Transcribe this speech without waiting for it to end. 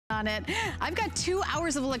On it. I've got 2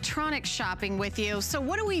 hours of electronic shopping with you. So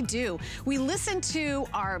what do? We listen to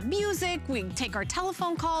our music, we take our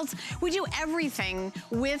telephone calls, we do everything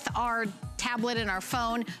with our tablet and our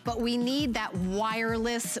phone, but we need that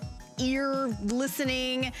wireless ear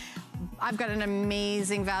listening. I've got an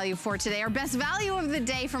amazing value for today. Our best value of the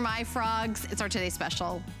day from iFrogs. It's our Today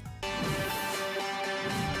Special.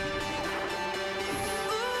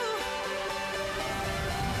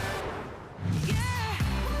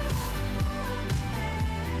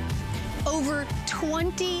 Over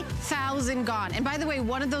 20,000 gone. And by the way,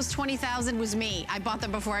 one of those 20,000 was me. I bought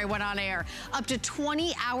them before I went on air. Up to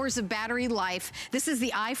 20 hours of battery life. This is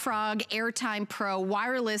the iFrog Airtime Pro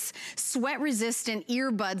wireless sweat-resistant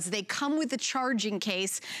earbuds. They come with a charging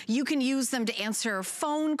case. You can use them to answer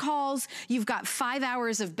phone calls. You've got 5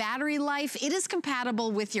 hours of battery life. It is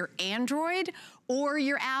compatible with your Android or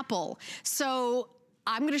your Apple. So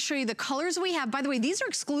I'm gonna show you the colors we have. By the way, these are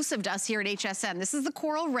exclusive to us here at HSN. This is the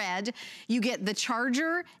coral red. You get the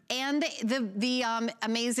charger and the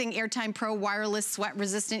amazing Airtime Pro wireless sweat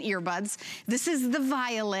resistant earbuds. This is the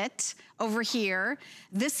violet over here.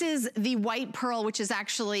 This is the white pearl, which is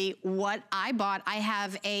actually what I bought. I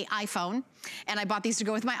have an iPhone, and I bought these to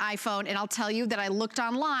go with my iPhone, and I'll tell you that I looked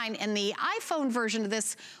online, and the iPhone version of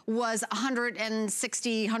this was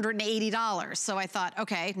 $160, $180. So I thought,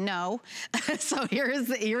 okay, no. So here is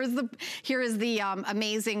the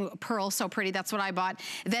amazing pearl, so pretty. That's what I bought.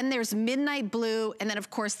 Then there's midnight blue, and then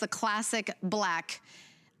of course the classic black.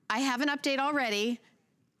 I have an update already.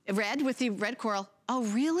 Red with the red coral. Oh,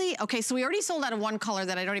 really? Okay, so we already sold out of one color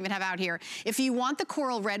that I don't even have out here. If you want the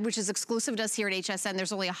coral red, which is exclusive to us here at HSN,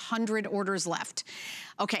 there's only 100 orders left.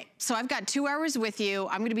 Okay, so I've got 2 hours with you.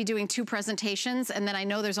 I'm gonna be doing 2 presentations, and then I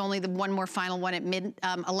know there's only the one more final one at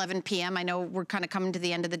 11 p.m. I know we're kind of coming to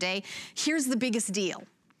the end of the day. Here's the biggest deal.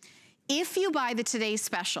 If you buy the Today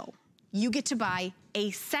Special, you get to buy a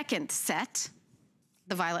second set.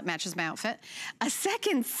 The violet matches my outfit. A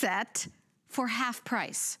second set for half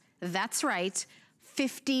price. That's right.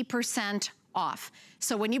 50% off.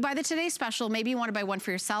 So when you buy the Today Special, maybe you want to buy one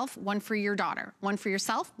for yourself, one for your daughter, one for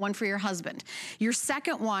yourself, one for your husband. Your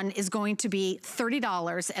second one is going to be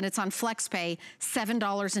 $30, and it's on FlexPay,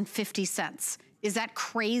 $7.50. Is that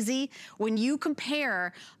crazy? When you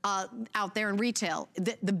compare out there in retail,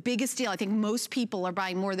 the biggest deal, I think most people are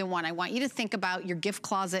buying more than one. I want you to think about your gift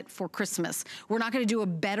closet for Christmas. We're not gonna do a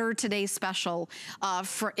better Today Special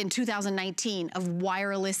in 2019 of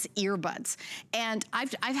wireless earbuds. And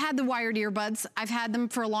I've had the wired earbuds. I've had them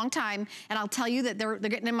for a long time, and I'll tell you that they're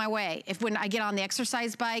getting in my way. When I get on the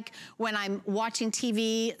exercise bike, when I'm watching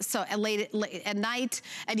TV so late at night,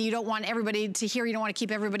 and you don't want everybody to hear, you don't wanna keep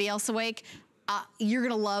everybody else awake, you're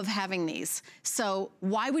gonna love having these. So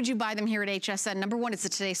why would you buy them here at HSN? Number one, it's a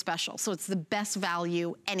Today Special, so it's the best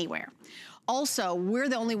value anywhere. Also, we're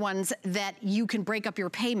the only ones that you can break up your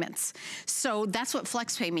payments. So that's what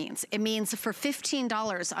FlexPay means. It means for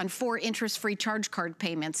 $15 on 4 interest-free charge card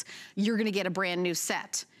payments, you're gonna get a brand new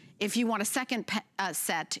set. If you want a second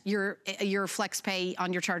set, your FlexPay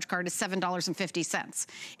on your charge card is $7.50.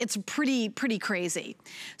 It's pretty crazy.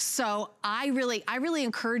 So I really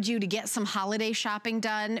encourage you to get some holiday shopping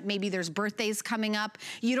done. Maybe there's birthdays coming up.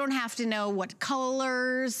 You don't have to know what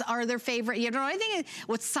colors are their favorite. You don't know anything,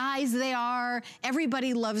 what size they are.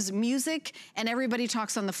 Everybody loves music, and everybody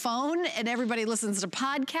talks on the phone, and everybody listens to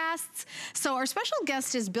podcasts. So our special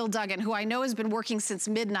guest is Bill Duggan, who I know has been working since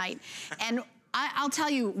midnight. And I'll tell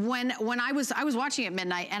you, when I was watching at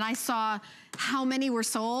midnight and I saw how many were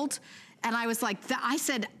sold, and I was like, I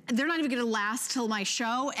said, they're not even gonna last till my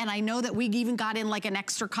show, and I know that we even got in like an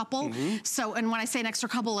extra couple. So, and when I say an extra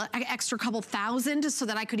couple thousand, so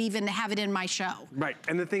that I could even have it in my show. Right,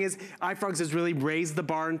 and the thing is, iFrogs has really raised the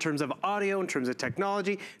bar in terms of audio, in terms of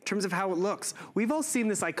technology, in terms of how it looks. We've all seen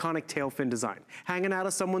this iconic tail fin design, hanging out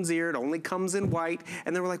of someone's ear, it only comes in white,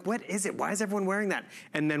 and then we're like, what is it? Why is everyone wearing that?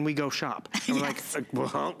 And then we go shop. And we're like,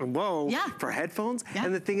 whoa, yeah, for headphones? Yeah.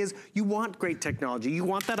 And the thing is, you want great technology, you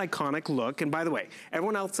want that iconic look, and by the way,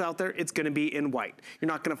 everyone else out there, it's gonna be in white. You're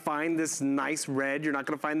not gonna find this nice red, you're not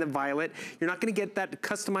gonna find the violet, you're not gonna get that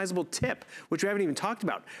customizable tip, which we haven't even talked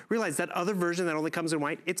about. Realize that other version that only comes in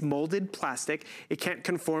white, it's molded plastic, it can't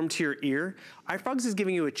conform to your ear. iFrogs is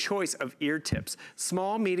giving you a choice of ear tips,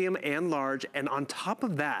 small, medium, and large, and on top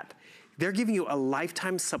of that, they're giving you a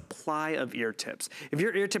lifetime supply of ear tips. If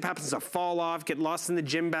your ear tip happens to fall off, get lost in the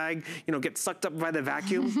gym bag, get sucked up by the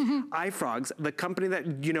vacuum, iFrogs, the company that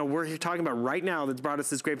we're talking about right now that's brought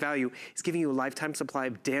us this great value, is giving you a lifetime supply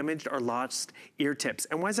of damaged or lost ear tips.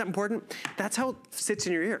 And why is that important? That's how it sits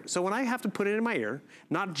in your ear. So when I have to put it in my ear,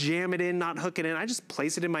 not jam it in, not hook it in, I just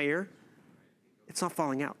place it in my ear, it's not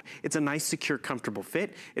falling out. It's a nice, secure, comfortable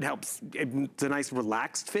fit. It helps, it's a nice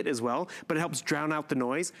relaxed fit as well, but it helps drown out the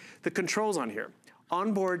noise. The controls on here.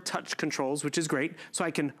 Onboard touch controls, which is great, so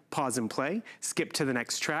I can pause and play, skip to the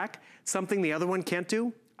next track. Something the other one can't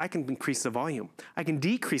do, I can increase the volume. I can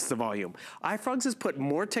decrease the volume. iFrogs has put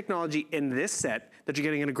more technology in this set that you're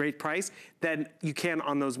getting at a great price than you can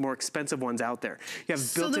on those more expensive ones out there. You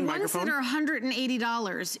have built-in microphone. So the ones that are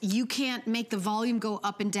 $180, you can't make the volume go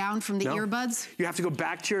up and down from the earbuds? You have to go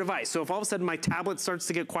back to your device. So if all of a sudden my tablet starts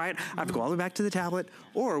to get quiet, I have to go all the way back to the tablet.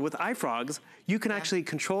 Or with iFrogs, you can actually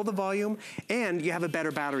control the volume and you have a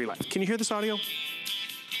better battery life. Can you hear this audio?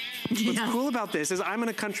 What's cool about this is I'm in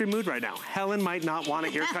a country mood right now. Helen might not want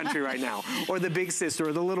to hear country right now, or the big sister,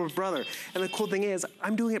 or the little brother. And the cool thing is,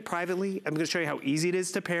 I'm doing it privately. I'm going to show you how easy it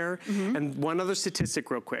is to pair. And one other statistic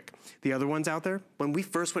real quick. The other ones out there, when we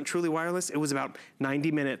first went truly wireless, it was about 90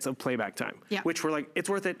 minutes of playback time, which we're like, it's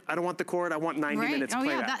worth it. I don't want the cord. I want 90 minutes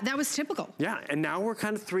playback. Yeah, that was typical. Yeah, and now we're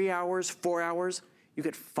kind of 3 hours, 4 hours. You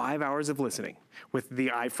get 5 hours of listening with the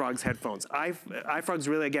iFrogs headphones. iFrogs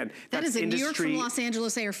really, again, that is a New York from Los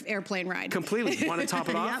Angeles airplane ride. Completely. Want to top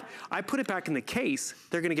it off? I put it back in the case.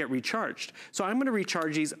 They're going to get recharged. So I'm going to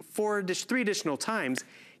recharge these 3 additional times,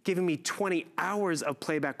 giving me 20 hours of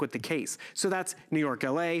playback with the case. So that's New York,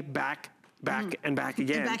 LA, back and back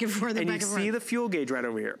again. And back and forth and back and forth. You see the fuel gauge right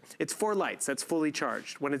over here. It's 4 lights, that's fully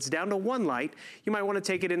charged. When it's down to 1 light, you might want to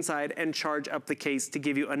take it inside and charge up the case to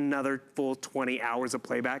give you another full 20 hours of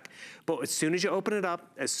playback. But as soon as you open it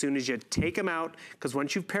up, as soon as you take them out, because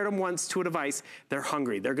once you've paired them once to a device, they're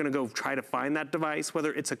hungry. They're gonna go try to find that device,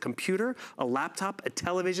 whether it's a computer, a laptop, a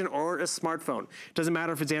television, or a smartphone. Doesn't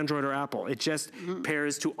matter if it's Android or Apple. It just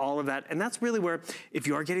pairs to all of that. And that's really where, if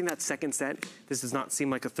you are getting that second set, this does not seem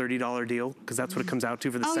like a $30 deal, because that's what it comes out to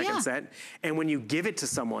for the second set. And when you give it to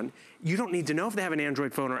someone, you don't need to know if they have an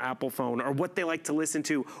Android phone or Apple phone or what they like to listen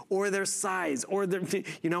to or their size or their,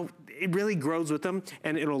 you know, it really grows with them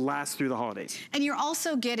and it'll last through the holidays. And you're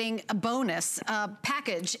also getting a bonus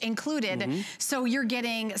package included. So you're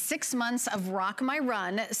getting 6 months of Rock My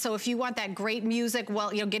Run. So if you want that great music,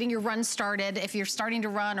 well, you know, getting your run started, if you're starting to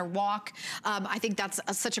run or walk, I think that's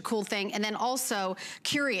such a cool thing. And then also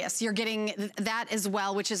Curious, you're getting that as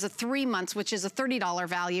well, which is a 3 months, which is a $30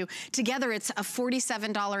 value. Together, it's a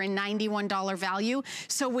 $47 and $91 value.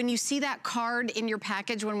 So when you see that card in your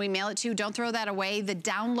package when we mail it to you, don't throw that away. The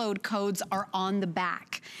download codes are on the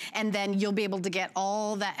back. And then you'll be able to get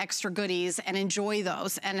all that extra goodies and enjoy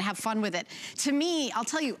those and have fun with it. To me, I'll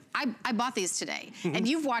tell you, I bought these today. And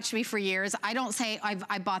you've watched me for years. I don't say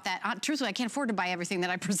I bought that. Truthfully, I can't afford to buy everything that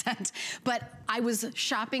I present. But I was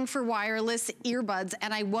shopping for wireless earbuds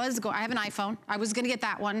and I have an iPhone. I was gonna get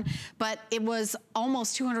that one, but it was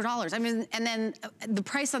almost $200. I mean, and then the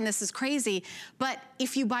price on this is crazy. But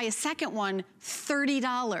if you buy a second one, $30.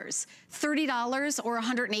 $30 or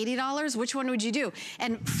 $180, which one would you do?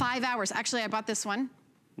 And 5 hours. Actually, I bought this one.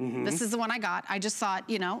 This is the one I got. I just thought,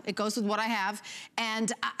 you know, it goes with what I have.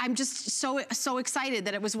 And I'm just so excited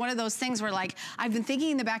that it was one of those things where, like, I've been thinking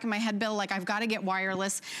in the back of my head, Bill, like, I've got to get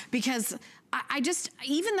wireless because I just,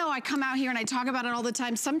 even though I come out here and I talk about it all the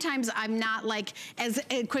time, sometimes I'm not like as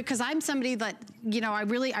quick because I'm somebody that, you know, I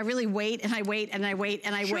really wait and I wait and I wait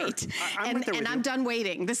and I wait. And I'm done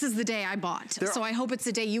waiting. This is the day I bought. So I hope it's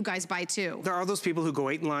the day you guys buy too. There are those people who go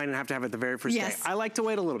wait in line and have to have it the very first day. I like to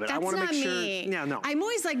wait a little bit. That's I want to make sure. Me. Yeah, no. I'm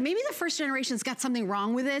always like, maybe the first generation's got something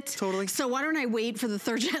wrong with it. Totally. So why don't I wait for the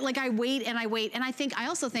third gen? Like I wait and I wait. And I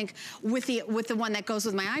also think with the one that goes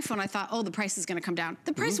with my iPhone, I thought, oh, the price is going to come down.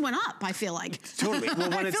 The price went up, I feel like. Totally. Well,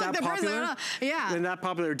 when it's that popular, when that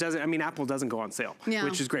popular, doesn't, I mean, Apple doesn't go on sale,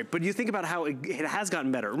 which is great. But you think about how it has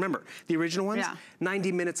gotten better. Remember, the original ones,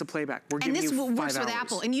 90 minutes of playback. We're giving you 5 hours. And this works with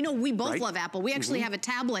Apple. And you know, we both love Apple. We actually have a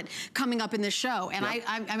tablet coming up in this show. And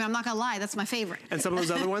I'm not gonna lie, that's my favorite. And some of those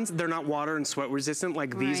other ones, they're not water and sweat resistant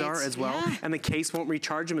like these are as well. And the case won't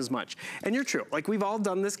recharge them as much. And you're true. Like we've all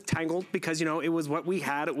done this tangled because, you know, it was what we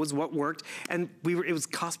had, it was what worked. And it was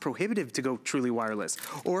cost prohibitive to go truly wireless.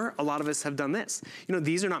 Or a lot of us have done this. You know,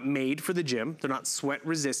 these are not made for the gym. They're not sweat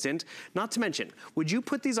resistant. Not to mention, would you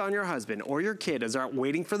put these on your husband or your kid as they're out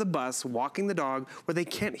waiting for the bus, walking the dog, where they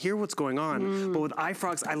can't hear what's going on? But with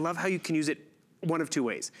iFrogs, I love how you can use it one of 2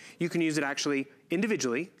 ways. You can use it actually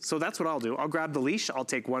individually. So that's what I'll do. I'll grab the leash, I'll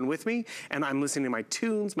take one with me, and I'm listening to my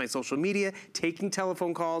tunes, my social media, taking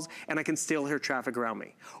telephone calls, and I can still hear traffic around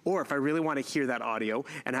me. Or if I really want to hear that audio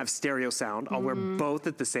and have stereo sound, I'll wear both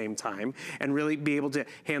at the same time and really be able to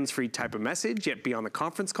hands-free type a message, yet be on the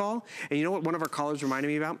conference call. And you know what one of our callers reminded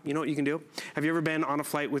me about? You know what you can do? Have you ever been on a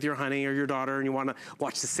flight with your honey or your daughter and you want to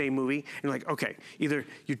watch the same movie? And you're like, okay, either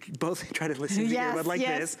you both try to listen to the earbud like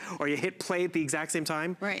this, or you hit play at the exact same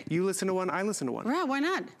time. Right. You listen to one, I listen to one. Yeah, why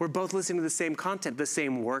not? We're both listening to the same content, the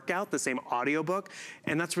same workout, the same audiobook,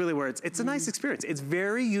 and that's really where it's a nice experience. It's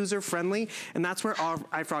very user-friendly, and that's where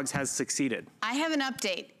iFrogs has succeeded. I have an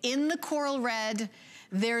update. In the coral red,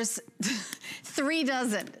 there's 3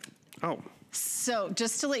 dozen. Oh. So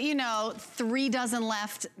just to let you know, 3 dozen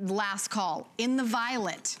left, last call. In the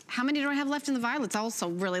violet, how many do I have left in the violet? It's also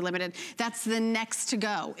really limited. That's the next to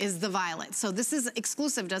go, is the violet. So this is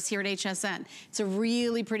exclusive to us here at HSN. It's a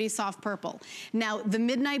really pretty soft purple. Now, the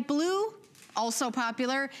midnight blue, also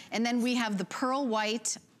popular. And then we have the pearl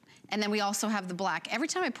white. And then we also have the black. Every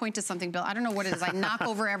time I point to something, Bill, I don't know what it is. I knock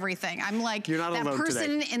over everything. I'm like that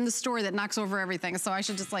person in the store that knocks over everything. So I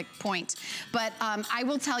should just like point. But I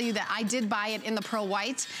will tell you that I did buy it in the pearl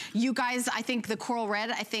white. You guys, I think the coral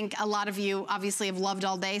red, I think a lot of you obviously have loved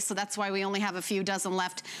all day. So that's why we only have a few dozen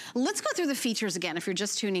left. Let's go through the features again if you're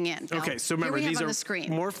just tuning in. Bill. Okay, so remember, these are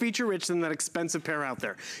more feature-rich than that expensive pair out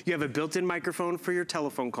there. You have a built-in microphone for your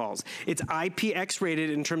telephone calls. It's IPX rated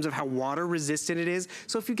in terms of how water-resistant it is.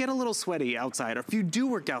 So if you get a little sweaty outside, or if you do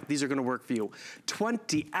work out, these are gonna work for you.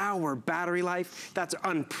 20-hour battery life, that's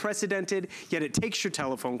unprecedented, yet it takes your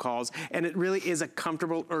telephone calls, and it really is a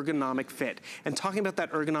comfortable ergonomic fit. And talking about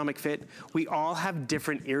that ergonomic fit, we all have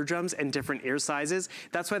different eardrums and different ear sizes.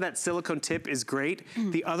 That's why that silicone tip is great.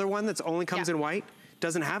 The other one that's only comes in white,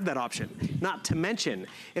 doesn't have that option. Not to mention,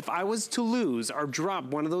 if I was to lose or drop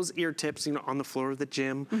one of those ear tips, you know, on the floor of the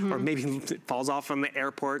gym, or maybe it falls off on the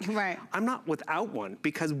airport, I'm not without one,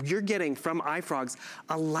 because you're getting from iFrogs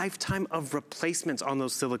a lifetime of replacements on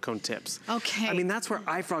those silicone tips. Okay. I mean, that's where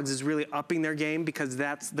iFrogs is really upping their game, because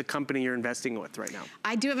that's the company you're investing with right now.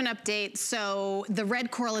 I do have an update. So the red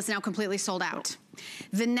coral is now completely sold out.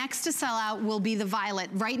 The next to sell out will be the violet.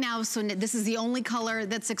 Right now, so this is the only color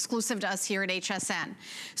that's exclusive to us here at HSN.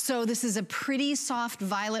 So this is a pretty soft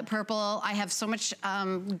violet purple. I have so much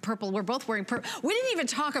purple. We're both wearing purple. We didn't even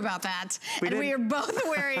talk about that. We are both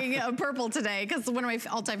wearing purple today, because it's one of my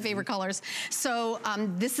all-time favorite colors. So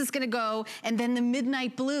this is gonna go, and then the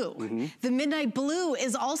midnight blue. The midnight blue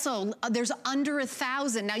is also, there's under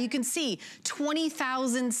 1,000. Now you can see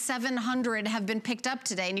 20,700 have been picked up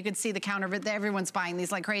today, and you can see the counter of it. Everyone's buying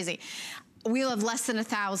these like crazy. We'll have less than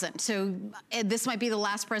 1,000. So this might be the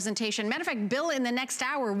last presentation. Matter of fact, Bill, in the next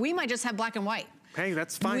hour, we might just have black and white. Hey,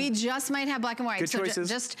 that's fine. We just might have black and white. Good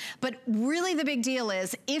choices. But really the big deal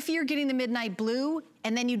is, if you're getting the midnight blue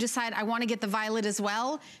and then you decide I want to get the violet as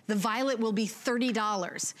well, the violet will be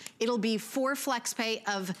 $30. It'll be 4 flex pay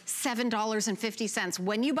of $7.50.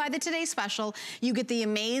 When you buy the Today Special, you get the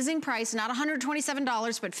amazing price, not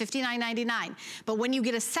 $127, but $59.99. But when you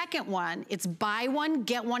get a second one, it's buy one,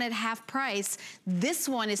 get one at half price. This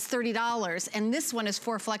one is $30, and this one is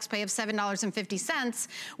 4 flex pay of $7.50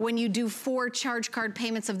 when you do 4 charge card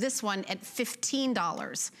payments of this one at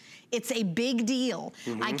 $15. It's a big deal.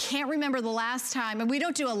 I can't remember the last time, and we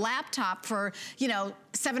don't do a laptop for, you know,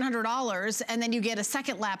 $700 and then you get a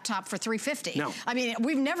second laptop for $350. No. I mean,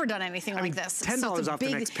 we've never done anything like this. $10 off the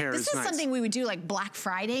next pair is nice. This is something we would do like Black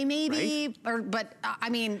Friday maybe, but I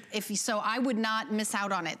mean, so I would not miss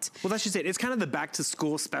out on it. Well, that's just it. It's kind of the back to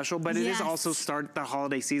school special, but it is also start the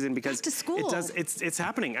holiday season, because back to school. It's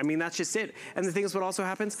happening. I mean, that's just it. And the thing is, what also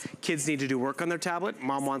happens, kids need to do work on their tablet.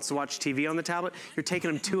 Mom wants to watch TV on the tablet. You're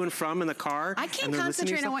taking them to and from in the car. I can't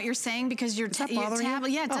concentrate on what you're saying because your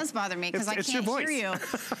tablet, yeah, it does bother me because I can't hear you.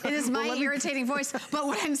 It is my irritating voice. But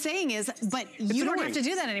what I'm saying is, you don't have to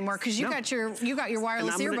do that anymore because you got your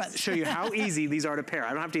wireless earbuds. I'm going to show you how easy these are to pair.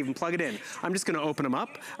 I don't have to even plug it in. I'm just going to open them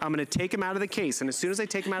up. I'm going to take them out of the case, and as soon as I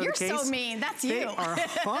take them out of the case, you're so mean. That's you. They are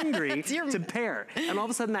hungry to pair. And all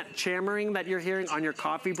of a sudden, that chammering that you're hearing on your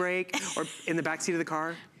coffee break or in the backseat of the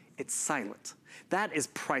car, it's silent. That is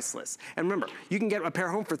priceless. And remember, you can get a pair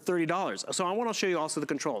home for $30. So I want to show you also the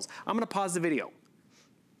controls. I'm going to pause the video.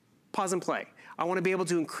 Pause and play. I want to be able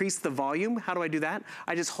to increase the volume. How do I do that?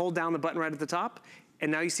 I just hold down the button right at the top,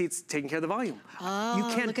 and now you see it's taking care of the volume. Oh,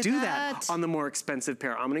 you can't do that on the more expensive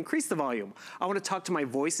pair. I'm going to increase the volume. I want to talk to my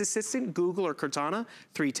voice assistant, Google or Cortana,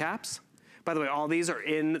 3 taps. By the way, all these are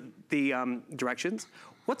in the directions.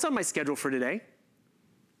 What's on my schedule for today?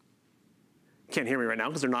 can't hear me right now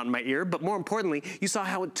because they're not in my ear, but more importantly, you saw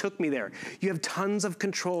how it took me there. You have tons of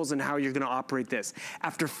controls in how you're gonna operate this.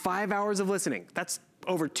 After 5 hours of listening, that's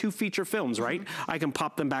over 2 feature films, right? I can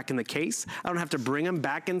pop them back in the case. I don't have to bring them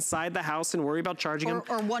back inside the house and worry about charging them.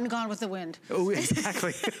 Or one Gone with the Wind. Oh,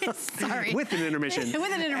 exactly. Sorry. With an intermission.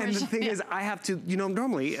 With an intermission. And the thing is, I have to, you know,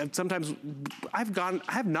 normally, sometimes I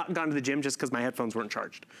have not gone to the gym just because my headphones weren't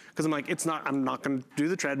charged. Because I'm like, I'm not gonna do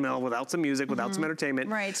the treadmill without some music, without some entertainment.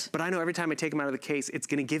 Right. But I know every time I take them out of the case, it's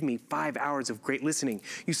gonna give me 5 hours of great listening.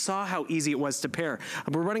 You saw how easy it was to pair.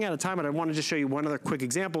 We're running out of time, and I wanted to show you one other quick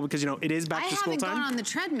example because, you know, it is back to school time. I haven't gone on the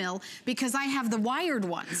treadmill because I have the wired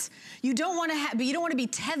ones. You don't want to have, but you don't want to be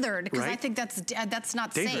tethered because I think that's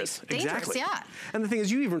not dangerous. safe. Exactly. Dangerous, yeah. And the thing is,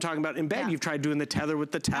 you even talking about in bed, you've tried doing the tether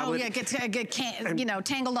with the tablet. Oh yeah, you know,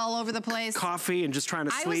 tangled all over the place. Coffee and just trying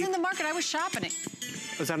to sleep. I was in the market, I was shopping it.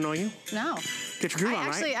 Was that annoying you? No. Get your groove on,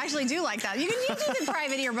 right? I actually do like that. You can do the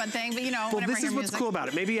private earbud thing, but you know, well, this is what's cool about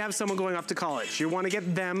it. Maybe you have someone going off to college. You want to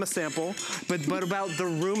get them a sample, but about the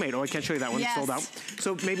roommate. Oh, I can't show you that one. It's sold out.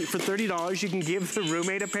 So maybe for $30, you can give the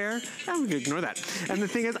roommate a pair. I'm gonna ignore that. And the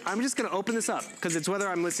thing is, I'm just gonna open this up because it's whether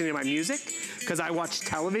I'm listening to my music, because I watch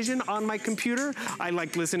television on my computer. I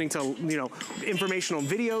like listening to, you know, informational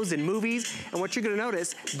videos and movies. And what you're gonna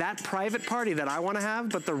notice, that private party that I want to have,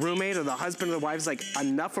 but the roommate or the husband or the wife is like,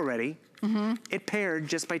 enough already. It paired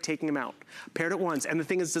just by taking them out. Paired it once. And the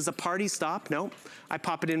thing is, does the party stop? No. I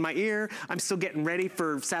pop it in my ear. I'm still getting ready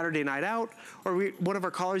for Saturday night out. Or one of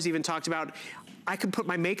our callers even talked about, I can put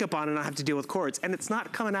my makeup on and not have to deal with cords. And it's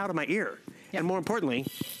not coming out of my ear. Yep. And more importantly,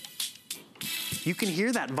 you can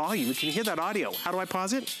hear that volume. You can hear that audio. How do I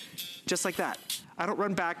pause it? Just like that. I don't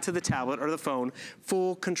run back to the tablet or the phone,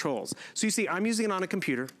 full controls. So you see, I'm using it on a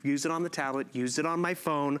computer, use it on the tablet, use it on my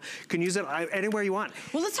phone, can use it anywhere you want.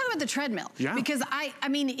 Well, let's talk about the treadmill. Yeah. Because I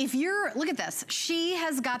mean, if you're, look at this. She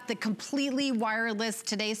has got the completely wireless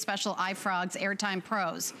today's special iFrogs Airtime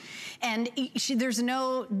Pros. And there's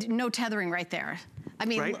no tethering right there. I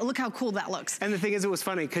mean, look how cool that looks. And the thing is, it was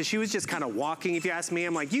funny because she was just kind of walking, if you ask me.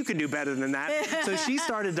 I'm like, you can do better than that. So she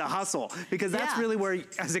started to hustle because that's really where,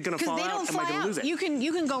 is it going to fall out? Am I going to lose it? You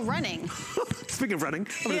can go running. Speaking of running,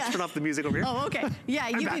 I'm going to turn off the music over here. Oh, okay. Yeah,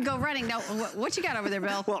 you can go running. Now, what you got over there,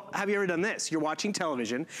 Bill? Well, have you ever done this? You're watching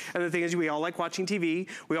television, and the thing is, we all like watching TV.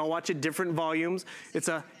 We all watch at different volumes. It's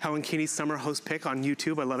a Helen Keeney's summer host pick on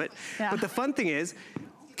YouTube. I love it. Yeah. But the fun thing is,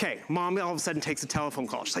 okay, mom all of a sudden takes a telephone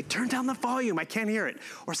call. She's like, turn down the volume, I can't hear it.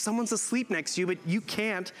 Or someone's asleep next to you, but you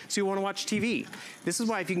can't, so you wanna watch TV. This is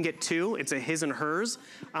why if you can get 2, it's a his and hers.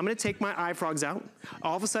 I'm gonna take my iFrogs out.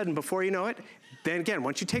 All of a sudden, before you know it, then again,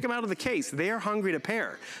 once you take them out of the case, they are hungry to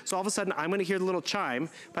pair. So all of a sudden, I'm gonna hear the little chime.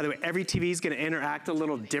 By the way, every TV is gonna interact a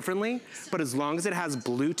little differently, but as long as it has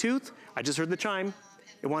Bluetooth, I just heard the chime,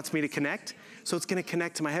 it wants me to connect, so it's gonna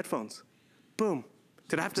connect to my headphones. Boom.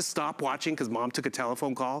 Did I have to stop watching because mom took a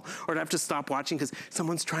telephone call? Or did I have to stop watching because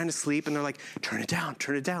someone's trying to sleep and they're like, turn it down,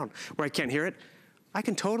 where I can't hear it? I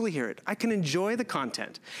can totally hear it. I can enjoy the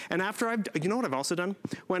content. And after you know what I've also done?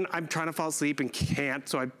 When I'm trying to fall asleep and can't,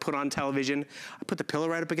 so I put on television, I put the pillow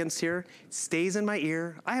right up against here, it stays in my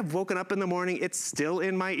ear. I have woken up in the morning, it's still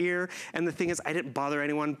in my ear. And the thing is, I didn't bother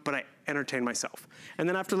anyone, but I entertained myself. And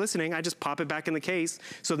then after listening, I just pop it back in the case.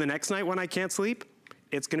 So the next night when I can't sleep,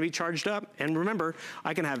 it's gonna be charged up. And remember,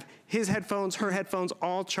 I can have his headphones, her headphones,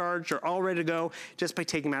 all charged or all ready to go just by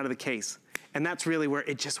taking them out of the case. And that's really where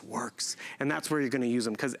it just works. And that's where you're gonna use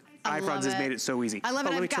them because iFrogs has made it so easy. I love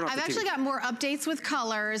it. I've actually got more updates with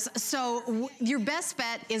colors. So your best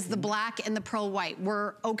bet is the black and the pearl white.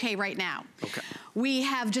 We're okay right now. Okay. We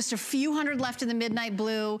have just a few hundred left in the midnight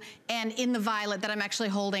blue and in the violet that I'm actually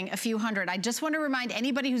holding a few hundred. I just want to remind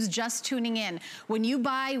anybody who's just tuning in, when you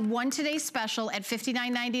buy one today's special at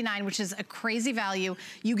 $59.99, which is a crazy value,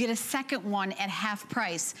 you get a second one at half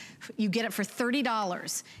price. You get it for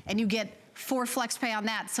 $30 and you get 4 flex pay on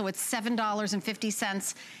that, so it's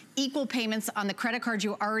 $7.50. Equal payments on the credit card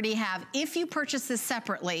you already have. If you purchase this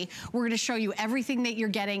separately, we're gonna show you everything that you're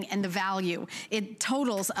getting and the value. It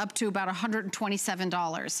totals up to about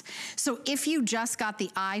 $127. So if you just got the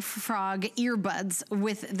iFrog earbuds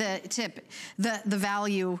with the tip, the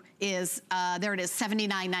value is, there it is,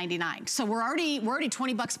 $79.99. So we're already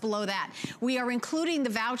 20 bucks below that. We are including the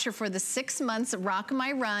voucher for the 6 months Rock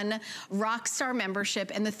My Run Rockstar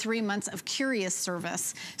membership and the 3 months of Curious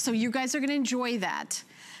service. So you guys are gonna enjoy that.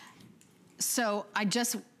 So I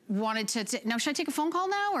just wanted to, now should I take a phone call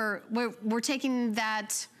now or we're taking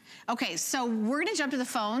that? Okay, so we're gonna jump to the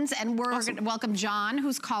phones and we're gonna welcome John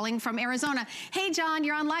who's calling from Arizona. Hey John,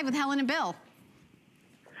 you're on live with Helen and Bill.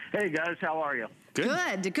 Hey guys, how are you?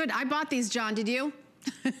 Good, good. I bought these, John, did you?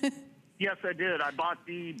 Yes, I did. I bought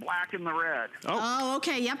the black and the red. Oh,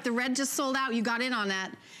 okay. Yep, the red just sold out. You got in on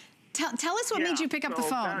that. Tell us what made you pick up the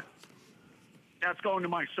phone. That's going to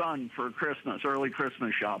my son for Christmas, early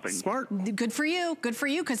Christmas shopping. Smart. Good for you. Good for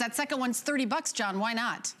you, because that second one's $30, John. Why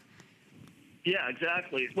not? Yeah,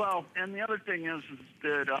 exactly. Well, and the other thing is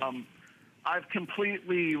that I've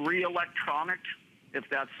completely re-electronicked, if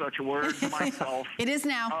that's such a word, myself. It is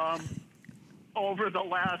now. Over the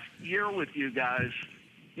last year with you guys,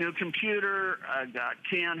 new computer, I got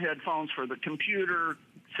CAN headphones for the computer,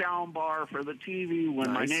 sound bar for the TV.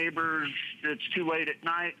 When my neighbors, it's too late at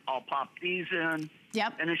night, I'll pop these in.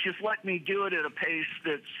 Yep. And it's just let me do it at a pace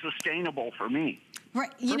that's sustainable for me. Right.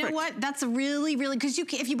 You know what? That's a really, really, because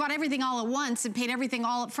if you bought everything all at once and paid everything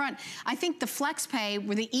all up front, I think the FlexPay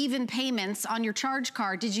were the even payments on your charge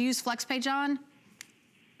card. Did you use FlexPay, John?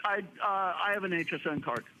 I have an HSN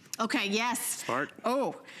card. Okay, yes. Smart.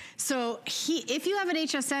 Oh, so if you have an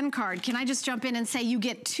HSN card, can I just jump in and say you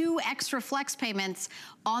get 2 extra flex payments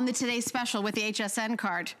on the Today Special with the HSN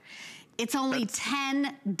card. It's only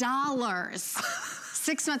 $10.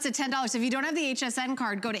 6 months at $10. If you don't have the HSN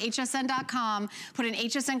card, go to hsn.com, put an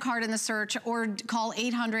HSN card in the search, or call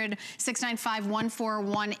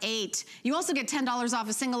 800-695-1418. You also get $10 off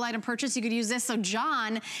a single item purchase. You could use this. So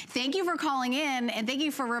John, thank you for calling in, and thank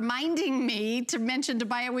you for reminding me to mention to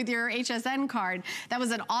buy it with your HSN card. That was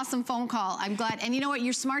an awesome phone call. I'm glad. And you know what?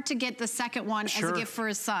 You're smart to get the second one as a gift for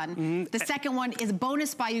his son. The second one is a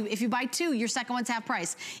bonus buy. If you buy 2, your second one's half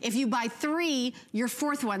price. If you buy 3, your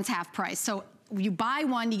fourth one's half price. So you buy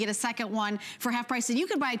one, you get a second one for half price. And you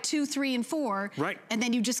could buy 2, 3, and 4. Right. And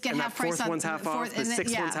then you just get half price on the 4th one's half off, the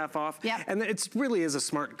 6th one's half off. Yep. And it really is a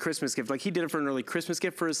smart Christmas gift. Like, he did it for an early Christmas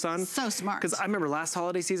gift for his son. So smart. Because I remember last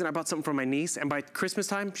holiday season, I bought something for my niece, and by Christmas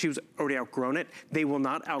time, she was already outgrown it. They will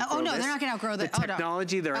not outgrow this. They're not gonna outgrow the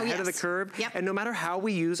technology. They're ahead of the curve. Yep. And no matter how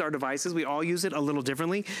we use our devices, we all use it a little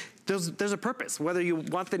differently. There's a purpose. Whether you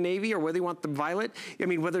want the navy or whether you want the violet, I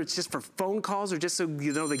mean, whether it's just for phone calls or just so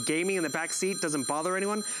you know the gaming in the back seat doesn't bother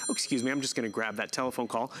anyone. Oh, excuse me, I'm just gonna grab that telephone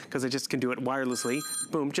call because I just can do it wirelessly.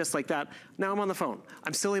 Boom, just like that. Now I'm on the phone.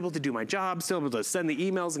 I'm still able to do my job, still able to send the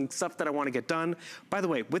emails and stuff that I wanna get done. By the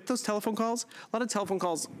way, with those telephone calls, a lot of telephone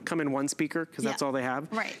calls come in one speaker because that's all they have.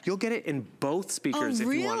 Right. You'll get it in both speakers if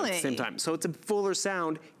you want it at the same time. So it's a fuller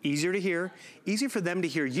sound, easier to hear, easier for them to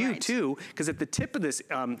hear you too, because at the tip of this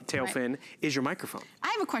tail fin is your microphone. I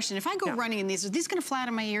have a question. If I go running in these, are these gonna flat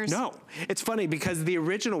in my ears? No, it's funny because the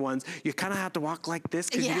original ones, you kind of have to walk like this.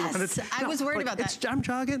 Yes, I was worried about that. I'm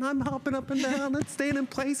jogging, I'm hopping up and down, it's staying in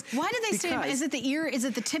place. Why do they stay in? Is it the ear, is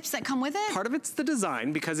it the tips that come with it? Part of it's the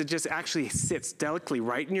design because it just actually sits delicately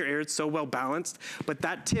right in your ear. It's so well balanced. But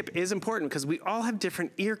that tip is important because we all have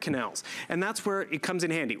different ear canals. And that's where it comes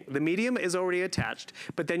in handy. The medium is already attached,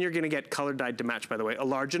 but then you're gonna get color dyed to match, by the way, a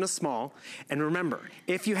large and a small. And remember,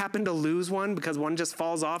 if you happen to lose one because one just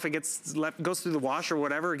falls off, it gets goes through the wash or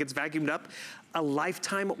whatever, it gets vacuumed up, a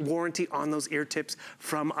lifetime warranty on those ear tips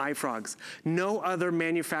from iFrogs. No other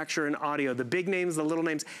manufacturer in audio, the big names, the little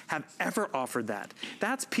names, have ever offered that.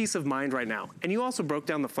 That's peace of mind right now. And you also broke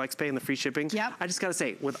down the FlexPay and the free shipping. Yep. I just gotta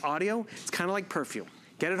say, with audio, it's kind of like perfume.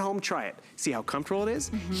 Get it home, try it. See how comfortable it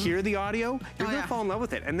is, hear the audio, you're gonna fall in love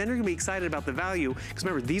with it. And then you're gonna be excited about the value, because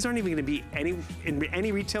remember, these aren't even gonna be in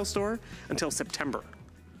any retail store until September.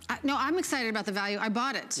 No, I'm excited about the value. I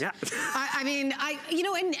bought it. Yeah. I mean, you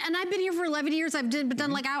know, and I've been here for 11 years. I've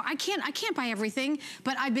done like, I can't buy everything,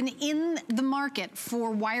 but I've been in the market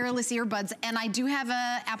for wireless earbuds, and I do have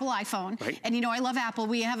a Apple iPhone. Right. And you know, I love Apple.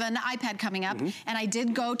 We have an iPad coming up, and I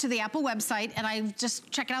did go to the Apple website, and I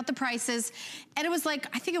just checked out the prices, and it was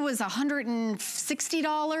like, I think it was $160,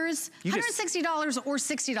 $160 or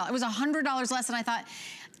 $60. It was $100 less, and I thought,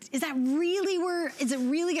 is that really is it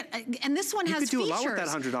really good? And this one has features. You could do a lot with that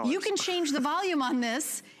 $100. You can change the volume on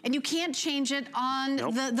this, and you can't change it on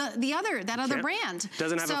that other brand.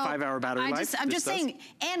 Doesn't have a 5-hour battery life. I'm just saying,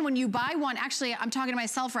 and when you buy one, actually, I'm talking to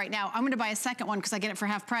myself right now, I'm gonna buy a second one because I get it for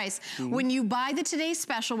half price. When you buy the Today's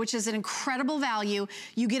Special, which is an incredible value,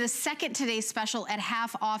 you get a second Today's Special at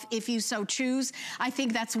half off if you so choose. I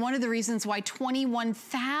think that's one of the reasons why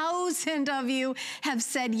 21,000 of you have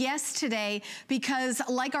said yes today, because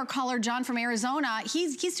like our caller John from Arizona,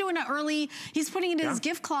 he's doing an early, he's putting it in his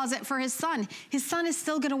gift closet for his son. His son is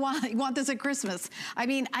still gonna gonna want this at Christmas? I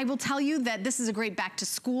mean, I will tell you that this is a great back to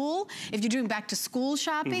school. If you're doing back to school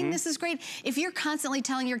shopping, this is great. If you're constantly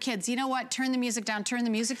telling your kids, you know what, turn the music down,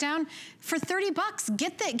 for 30 bucks,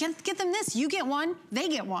 get them this. You get one, they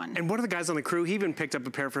get one. And one of the guys on the crew, he even picked up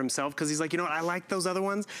a pair for himself because he's like, you know what, I like those other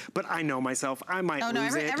ones, but I know myself, I might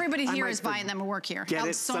lose it. Everybody here is buying them at work here.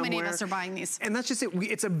 So many of us are buying these. And that's just it.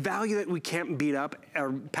 It's a value that we can't beat up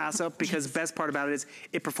or pass up because the best part about it is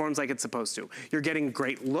it performs like it's supposed to. You're getting a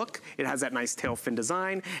great look. It has that nice tail fin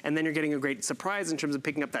design. And then you're getting a great surprise in terms of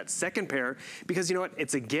picking up that second pair because you know what?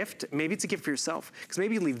 It's a gift. Maybe it's a gift for yourself because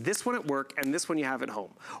maybe you leave this one at work and this one you have at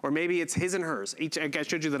home. Or maybe it's his and hers. I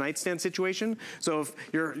showed you the nightstand situation. So if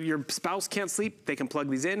your spouse can't sleep, they can plug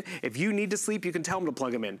these in. If you need to sleep, you can tell them to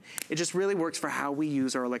plug them in. It just really works for how we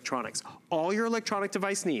use our electronics. All your electronic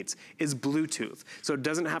device needs is Bluetooth. So it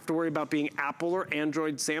doesn't have to worry about being Apple or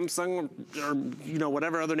Android, Samsung, or you know,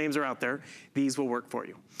 whatever other names are out there. These will work for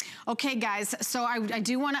you. Okay, guys, so I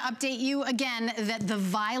do want to update you again that the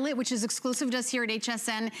violet, which is exclusive to us here at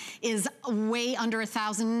HSN, is way under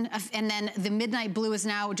 1,000, and then the midnight blue is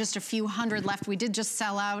now just a few hundred left. We did just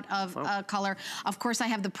sell out of color. Of course, I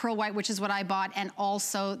have the pearl white, which is what I bought, and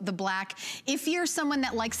also the black. If you're someone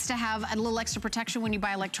that likes to have a little extra protection when you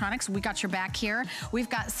buy electronics, we got your back here. We've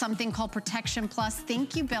got something called Protection Plus.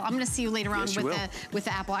 Thank you, Bill. I'm going to see you later on with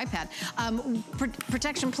the Apple iPad.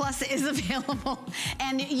 Protection Plus is available,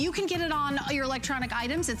 and you can get it on your electronic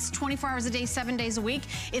items. It's 24 hours a day, 7 days a week.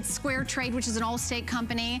 It's Square Trade, which is an all-state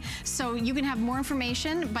company. So you can have more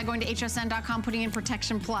information by going to hsn.com, putting in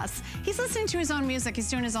Protection Plus. He's listening to his own music. He's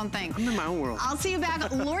doing his own thing. I'm in my own world. I'll see you back.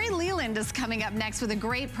 Lori Leland is coming up next with a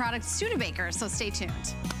great product, Studebaker, so stay tuned.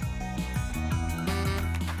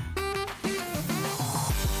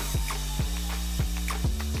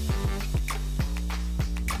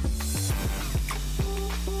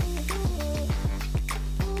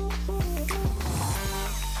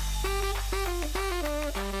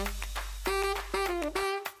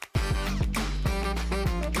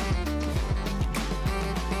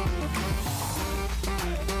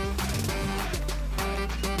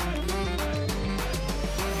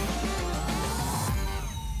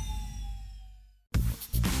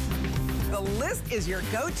 Is your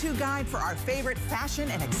go-to guide for our favorite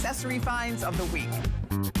fashion and accessory finds of the week.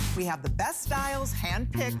 We have the best styles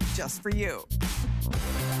handpicked just for you.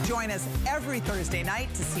 Join us every Thursday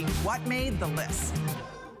night to see what made the list.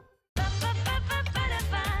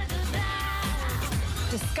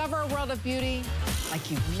 Discover a world of beauty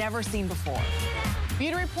like you've never seen before.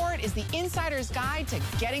 Beauty Report is the insider's guide to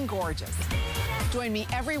getting gorgeous. Join me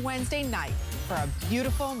every Wednesday night for a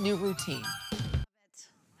beautiful new routine.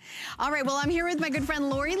 All right, well, I'm here with my good friend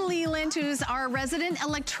Lori Leland, who's our resident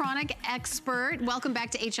electronic expert. Welcome back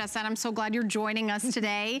to HSN. I'm so glad you're joining us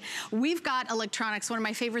today. We've got electronics, one of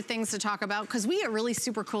my favorite things to talk about, because we get really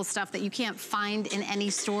super cool stuff that you can't find in any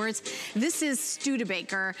stores. This is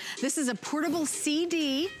Studebaker. This is a portable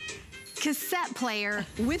CD cassette player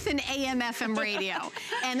with an AM/FM radio.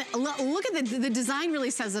 And look at the design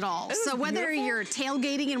really says it all. So whether you're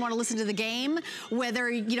tailgating and want to listen to the game,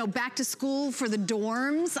 whether, you know, back to school for the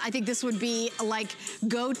dorms, I think this would be like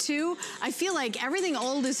go-to. I feel like everything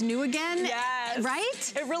old is new again. Yes.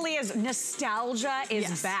 Right? It really is. Nostalgia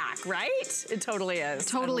is back, right? It totally is.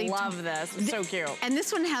 Totally. I love this. It's so cute. And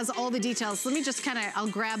this one has all the details. Let me just kind of, I'll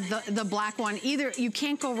grab the black one. Either, you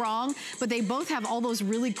can't go wrong, but they both have all those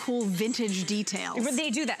really cool vintage details. They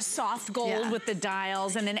do that soft gold with the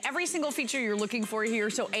dials, and then every single feature you're looking for here.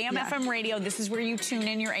 So AM/FM radio, this is where you tune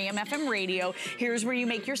in your AM/FM radio. Here's where you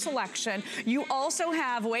make your selection. You also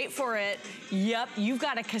have, wait for it, yep, you've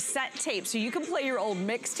got a cassette tape. So you can play your old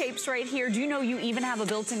mixtapes right here. Do you know you even have a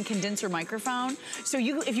built-in condenser microphone? So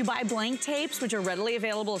if you buy blank tapes, which are readily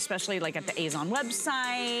available, especially like at the Azon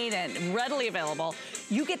website and readily available,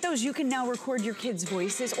 you get those, you can now record your kids'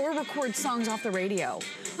 voices or record songs off the radio.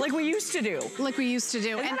 Like we used to do. Like we used to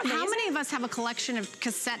do. Isn't And that how amazing? many of us have a collection of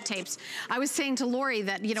cassette tapes? I was saying to Lori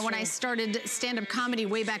that, you know, when I started stand-up comedy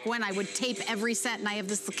way back when, I would tape every set, and I have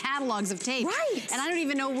this catalogs of tapes. Right. And I don't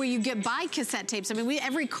even know where you buy cassette tapes. I mean,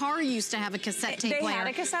 every car used to have a cassette tape player. They had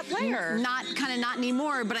a cassette player. Not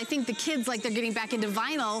anymore, but I think the kids, like, they're getting back into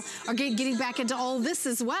vinyl, are getting back into all this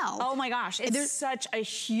as well. Oh my gosh, it's such a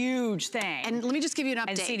huge thing. And let me just give you an update.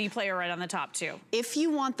 And CD player right on the top too. If you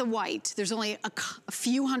want the white, there's only a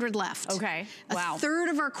few hundred left. left. Okay, wow. A third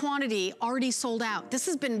of our quantity already sold out. This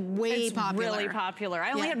has been way popular. It's really popular.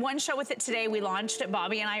 I only had one show with it today. We launched it,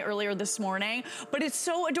 Bobby and I, earlier this morning. But it's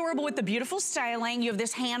so adorable with the beautiful styling. You have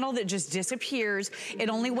this handle that just disappears. It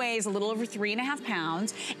only weighs a little over 3.5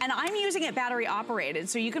 pounds. And I'm using it battery operated.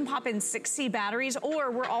 So you can pop in 6C batteries,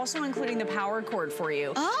 or we're also including the power cord for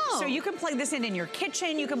you. Oh. So you can plug this in your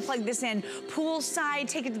kitchen. You can plug this in poolside,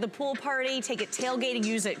 take it to the pool party, take it tailgating,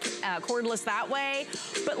 use it cordless that way.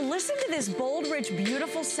 But listen to this bold, rich,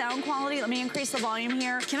 beautiful sound quality. Let me increase the volume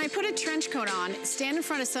here. Can I put a trench coat on, stand in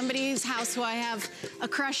front of somebody's house who I have a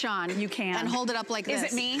crush on? You can. And hold it up like this.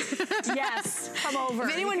 Is it me? Yes. Come over.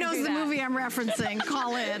 If anyone knows the movie I'm referencing,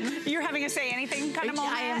 call in. You're having a say anything kind of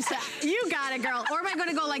moment? I am. You got it, girl. Or am I going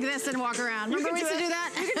to go like this and walk around? Remember we used to do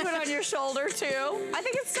that? You can do it on your shoulder, too. I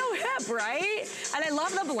think it's so hip, right? And I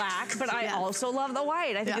love the black, but I also love the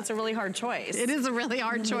white. I think it's a really hard choice. It is a really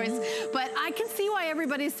hard choice. But I can see why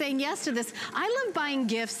everybody's saying yes to this. I love buying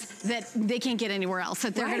gifts that they can't get anywhere else.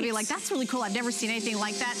 That they're going to be like, that's really cool. I've never seen anything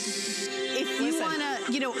like that. If you want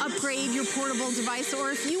to, you know, upgrade your portable device,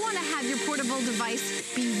 or if you want to have your portable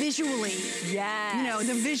device be visually, you know,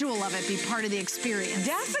 the visual of it be part of the experience.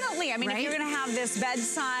 Definitely. I mean, if you're going to have this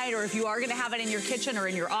bedside, or if you are going to have it in your kitchen or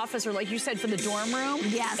in your office, or like you said, for the dorm room,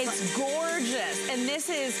 it's gorgeous. And this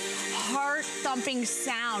is heart-thumping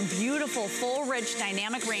sound, beautiful, full, rich,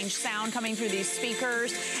 dynamic range sound coming through these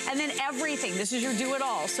speakers, and then everything. This is your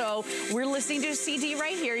do-it-all. So we're listening to a CD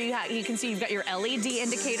right here. You can see you've got your LED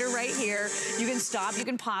indicator right here. You can stop, you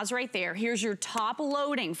can pause right there. Here's your top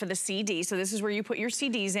loading for the CD. So this is where you put your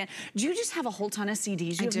CDs in. Do you just have a whole ton of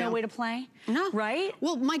CDs? You have no way to play? No. Right?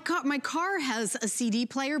 Well, my car has a CD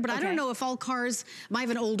player, but I don't know if all cars, I have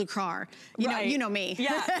an older car. You know me.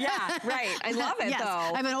 Yeah, right. I love it, though.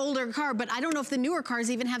 I have an older car, but I don't know if the newer cars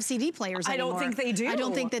even have CD players anymore. I don't think they do. I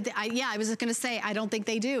don't think that, I was going to say, I don't think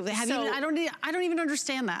they do. They have I don't even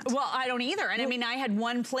understand that. Well, I don't either. And I mean, I had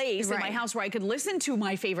one place in my house where I could listen to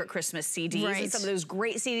my favorite Christmas CDs and some of those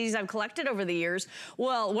great CDs I've collected over the years.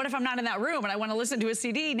 Well, what if I'm not in that room and I want to listen to a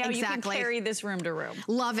CD? Now you can carry this room to room.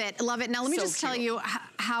 Love it, love it. Now let me just tell you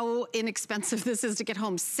how inexpensive this is to get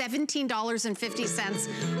home.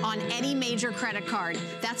 $17.50 on any major credit card.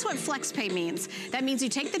 That's what FlexPay means. That means you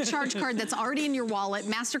take the charge card that's already in your wallet,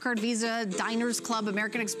 MasterCard, Visa, Diners Club,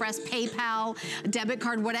 American Express, PayPal, debit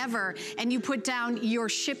card, whatever, and you put down your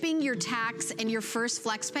shipping, your tax, and your first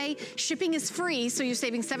FlexPay. Shipping is free, so you're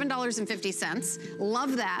saving $7.50.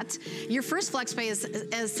 Love that. Your first FlexPay is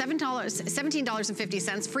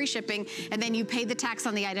 $17.50, free shipping, and then you pay the tax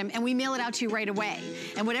on the item, and we mail it out to you right away.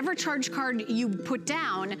 And whatever charge card you put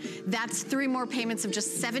down, that's 3 more payments of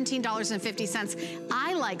just $17.50.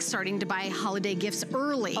 I like starting to buy holiday gifts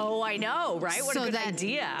early. Oh, I know, right? What a good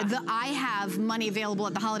idea. I have money available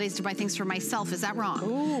at the holidays to buy things for myself. Is that wrong?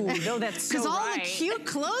 Ooh, no, that's so right. Because all the cute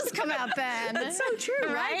clothes come out then. That's so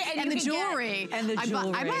true, right? And the jewelry.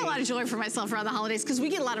 I buy a lot of jewelry for myself around the holidays because we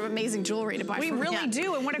get a lot of amazing jewelry to buy. We really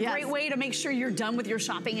do, and what a great way to make sure you're done with your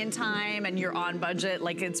shopping in time and you're on budget.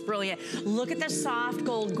 Like, it's brilliant. Look at the soft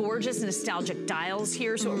gold, gorgeous, nostalgic dials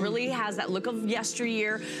here. So it really has that look of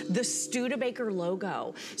yesteryear. The Studebaker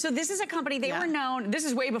logo. So this is a company, they were known, this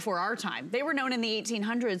is way before our time. They were known in the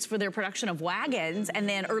 1800s for their production of wagons, and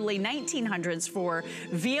then early 1900s for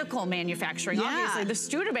vehicle manufacturing. Obviously, the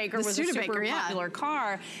Studebaker was a super popular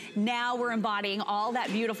car. Now we're embodying all that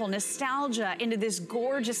beautiful nostalgia into this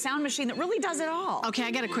gorgeous sound machine that really does it all. Okay,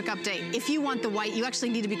 I got a quick update. If you want the white, you actually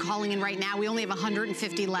need to be calling in right now. We only have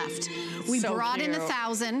 150 left. We brought in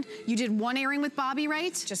 1,000. You did one airing with Bobby,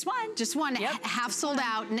 right? Just one. Just one. Half sold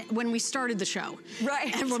out when we started the show.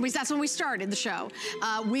 Right. And that's when we started the show.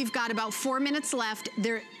 We've got about 4 minutes left.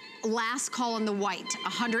 Last call on the white.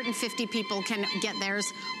 150 people can get theirs,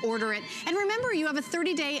 order it. And remember, you have a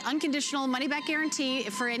 30-day unconditional money-back guarantee.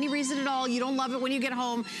 If for any reason at all you don't love it when you get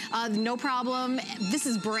home, no problem. This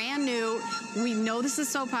is brand new. We know this is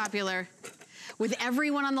so popular. With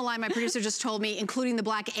everyone on the line, my producer just told me, including the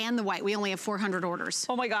black and the white, we only have 400 orders.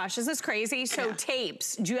 Oh my gosh, isn't this crazy? So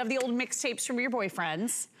tapes, do you have the old mixtapes from your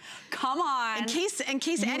boyfriends? Come on. In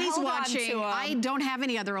case Eddie's watching, I don't have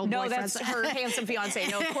any other old boyfriends. No, that's her handsome fiance.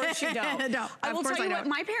 No, of course you don't. No, I will tell you what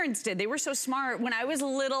my parents did. They were so smart. When I was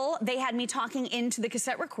little, they had me talking into the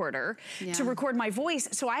cassette recorder to record my voice.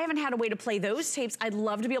 So I haven't had a way to play those tapes. I'd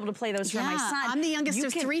love to be able to play those for my son. I'm the youngest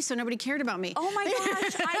of 3, so nobody cared about me. Oh my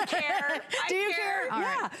gosh, I care. Do you care. All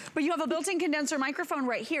yeah, right. but you have a built-in condenser microphone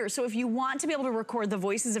right here. So if you want to be able to record the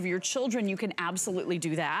voices of your children, you can absolutely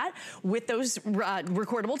do that with those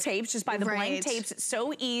recordable tapes. Just buy the blank tapes. It's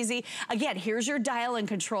so easy. Again, here's your dial and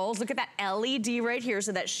controls. Look at that LED right here.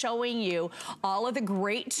 So that's showing you all of the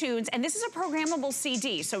great tunes. And this is a programmable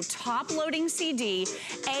CD. So top-loading CD,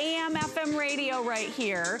 AM, FM radio right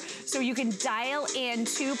here. So you can dial in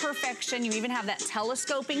to perfection. You even have that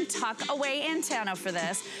telescoping tuck-away antenna for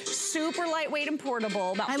this. Super lightweight and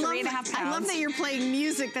portable, about 3.5 pounds. I love that you're playing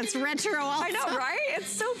music that's retro also. I know, right?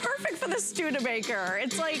 It's so perfect for the Studebaker.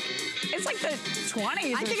 It's like the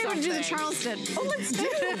 20s I think I'm gonna do the Charleston. Oh, let's do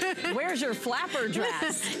it. Where's your flapper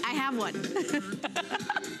dress? I have one.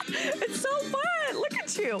 It's so fun. Look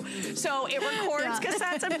at you. So it records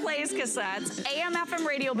cassettes and plays cassettes. AM, FM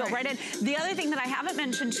radio built right in. The other thing that I haven't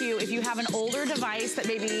mentioned to you, if you have an older device that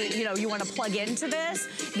maybe, you know, you want to plug into this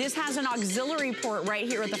has an auxiliary port right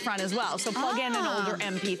here at the front as well. So plug in an older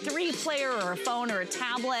MP3 player or a phone or a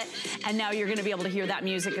tablet, and now you're going to be able to hear that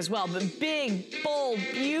music as well. But big, bold,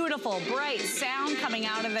 beautiful, bright sound coming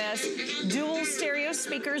out of this. Dual stereo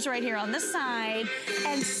speakers right here on the side,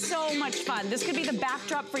 and so much fun. This could be the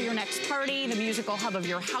backdrop for your next party, the musical hub of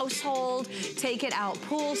your household. Take it out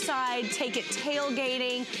poolside, take it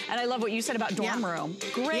tailgating, and I love what you said about dorm room.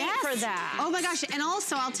 Great for that. Oh my gosh, and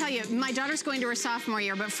also I'll tell you, my daughter's going to her sophomore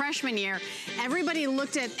year, but freshman year, everybody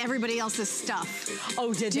looked at everybody else's stuff.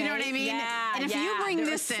 Oh, did Do you know what I mean? Yeah, and if you bring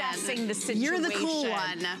this in, you're the cool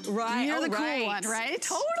one. Right. You're the cool one, right?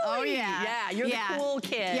 Totally. Oh yeah. Yeah, you're the cool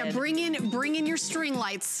kid. Yeah, bring in your string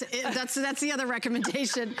lights. That's the other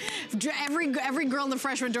recommendation. Every girl in the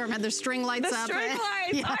freshman dorm had their string lights up. The string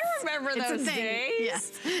lights. Yes. I remember those days.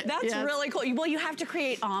 Yes. That's really cool. Well, you have to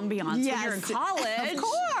create ambiance when you're in college. Of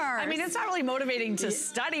course. I mean, it's not really motivating to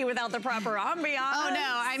study without the proper ambiance. Oh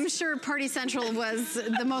no, I'm sure Party Central was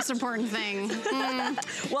the most important thing.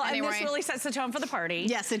 Well, anyway. And this really sets the tone for the party.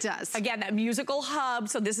 Yes, it does. Again, that musical hub,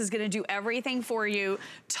 so this is gonna do everything for you.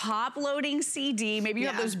 Top loading CD, maybe you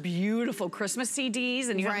have those beautiful Christmas CDs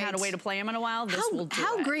and you haven't had a way to play them in a while, this will do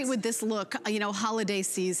How great would this look, you know, holiday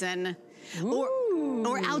season?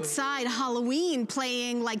 Or outside Halloween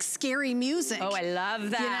playing like scary music. Oh, I love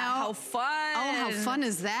that. You know? How fun. Oh, how fun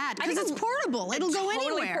is that? Because it's portable. It'll go anywhere.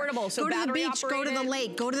 Totally portable. So go to the battery beach, operated. go to the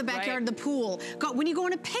lake, go to the backyard, the pool. When you go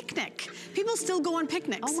on a picnic, people still go on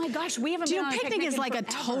picnics. Oh my gosh, we haven't been on a picnic picnic is like forever.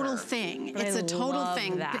 a total thing. It's a total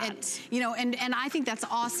thing. That. You know, and I think that's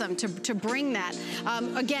awesome to bring that.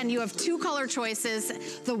 Again, you have 2 color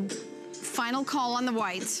choices. The final call on the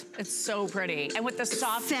white. It's so pretty. And with the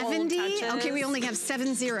soft 70? gold touches. Okay, we only have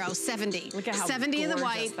 70. Look at how 70 of the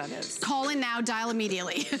gorgeous white. that is. Call in now, dial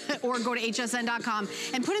immediately. Or go to hsn.com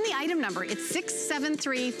and put in the item number. It's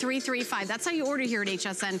 673335. That's how you order here at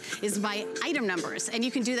HSN, is by item numbers. And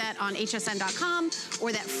you can do that on hsn.com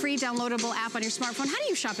or that free downloadable app on your smartphone. How do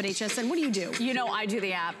you shop at HSN? What do you do? You know, I do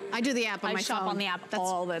the app. I do the app on my phone. I shop on the app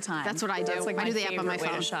all the time. That's what I do. Like I do the app on my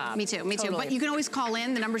phone. Me too, me too. But you can always call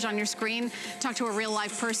in. The number's on your screen. Talk to a real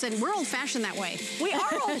life person. We're old fashioned that way. We are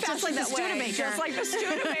old fashioned Just like the Studebaker. Just like the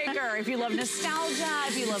Studebaker. If you love nostalgia,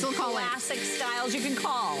 if you love classic styles, you can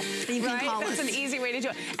call. You can call That's us. an easy way to do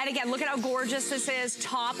it. And again, look at how gorgeous this is.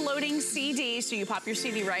 Top loading CD. So you pop your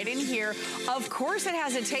CD right in here. Of course, it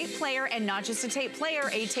has a tape player, and not just a tape player,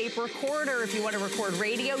 a tape recorder. If you want to record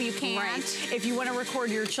radio, you can. Right. If you want to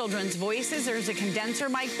record your children's voices, there's a condenser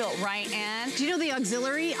mic built right in. Do you know the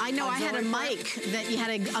auxiliary? I know I had a mic that you had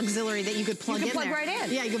an auxiliary that you could plug in there. Right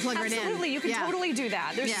in. Yeah, you can plug right in. Absolutely, you can totally do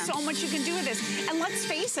that. There's so much you can do with this. And let's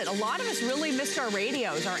face it, a lot of us really missed our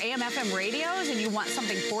radios, our AM, FM radios, and you want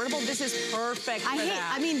something portable, this is perfect for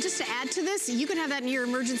that. I mean, just to add to this, you can have that in your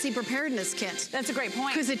emergency preparedness kit. That's a great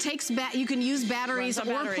point. Because it takes, you can use batteries or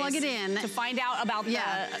plug it in. To find out about the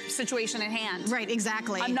situation at hand. Right,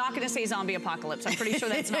 exactly. I'm not going to say zombie apocalypse. I'm pretty sure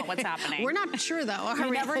that's not what's happening. We're not sure, though.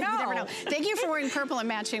 You never know. You never know. Thank you for wearing purple and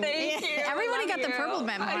matching. Thank you. Everybody got the purple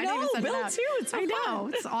memo. I know, Bill too. It's so I know.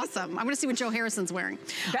 It's awesome. I'm going to see what Joe Harrison's wearing.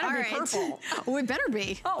 Better be purple. Oh, it better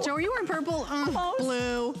be. Oh. Joe, are you wearing purple?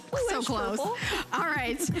 Blue. So close. Purple. All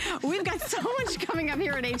right. We've got so much coming up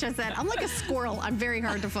here at HSN. I'm like a squirrel. I'm very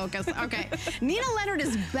hard to focus. Okay. Nina Leonard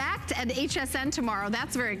is back at HSN tomorrow.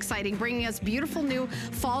 That's very exciting, bringing us beautiful new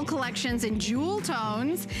fall collections in jewel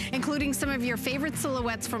tones, including some of your favorite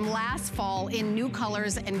silhouettes from last fall in new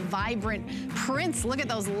colors and vibrant prints. Look at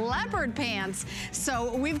those leopard pants.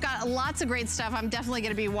 So we've got lots of great stuff. I'm definitely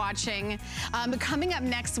going to be watching. Coming up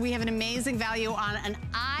next, we have an amazing value on an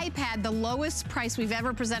iPad, the lowest price we've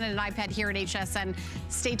ever presented an iPad here at HSN.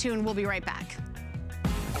 Stay tuned. We'll be right back.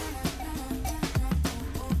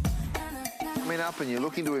 coming up and you're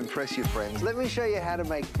looking to impress your friends, let me show you how to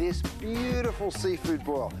make this beautiful seafood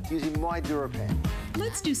boil using my DuraPan.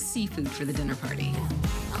 Let's do seafood for the dinner party.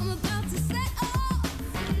 I'm about to set off.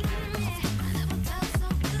 I never felt so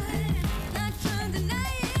good. Not trying to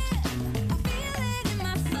deny it. I feel it in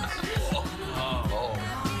my soul.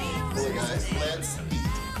 Hey guys, let's eat.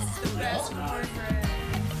 It's the best boyfriend.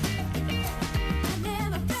 I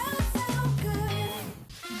never felt so good.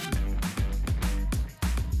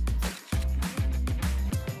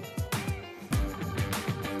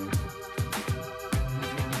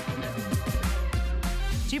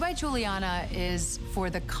 G by Juliana is for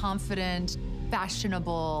the confident,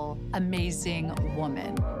 fashionable, amazing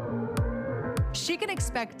woman. She can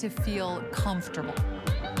expect to feel comfortable.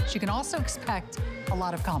 She can also expect a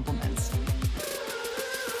lot of compliments.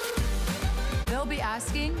 They'll be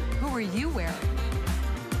asking, who are you wearing?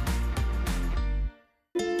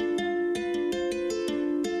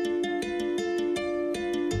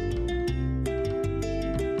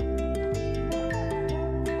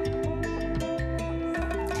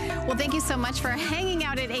 Well, thank you so much for hanging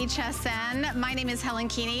out at HSN. My name is Helen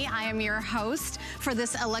Keeney. I am your host for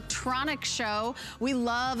this electronic show. We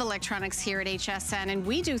love electronics here at HSN, and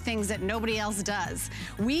we do things that nobody else does.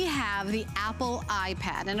 We have the Apple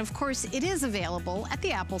iPad, and of course, it is available at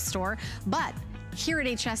the Apple Store, but here at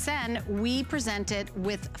HSN, we present it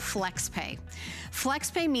with FlexPay.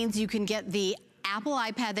 FlexPay means you can get the Apple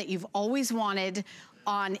iPad that you've always wanted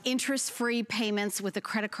on interest-free payments with a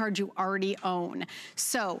credit card you already own.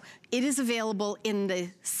 So it is available in the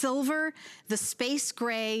silver, the space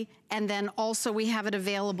gray, and then also we have it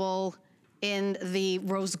available in the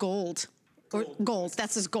rose gold. Gold,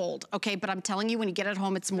 that's his gold, okay? But I'm telling you, when you get it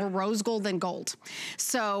home, it's more rose gold than gold.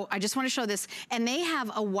 So I just wanna show this. And they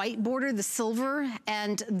have a white border, the silver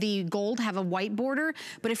and the gold have a white border,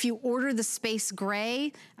 but if you order the space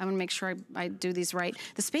gray, I'm gonna make sure I do these right.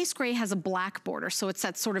 The space gray has a black border, so it's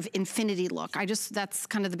that sort of infinity look. That's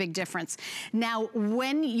kind of the big difference. Now,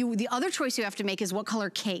 the other choice you have to make is what color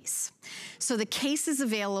case. So the case is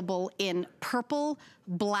available in purple,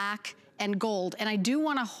 black, and gold. And I do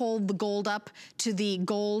wanna hold the gold up to the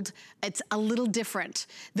gold. It's a little different.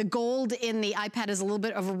 The gold in the iPad is a little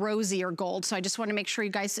bit of a rosier gold. So I just wanna make sure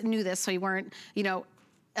you guys knew this so you weren't,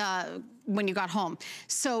 when you got home.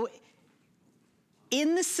 So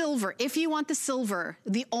in the silver, if you want the silver,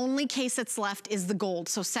 the only case that's left is the gold.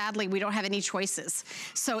 So sadly, we don't have any choices.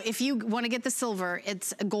 So if you wanna get the silver,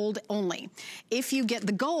 it's gold only. If you get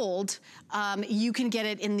the gold, you can get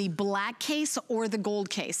it in the black case or the gold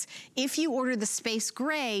case. If you order the space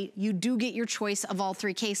gray, you do get your choice of all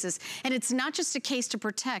three cases. And it's not just a case to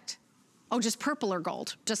protect, just purple or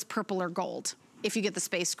gold, just purple or gold. If you get the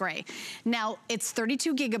space gray. Now, it's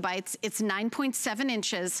 32 gigabytes, it's 9.7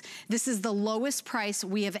 inches. This is the lowest price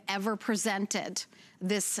we have ever presented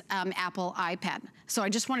this Apple iPad. So I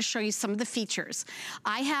just wanna show you some of the features.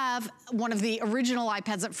 I have one of the original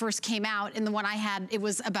iPads that first came out, and the one I had, it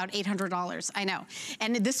was about $800, I know.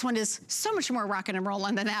 And this one is so much more rockin' and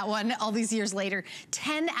rollin' than that one all these years later.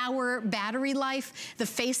 10-hour battery life, the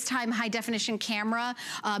FaceTime high definition camera.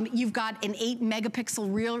 You've got an 8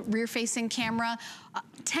 megapixel rear facing camera,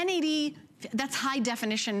 1080, that's high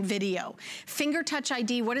definition video. Finger touch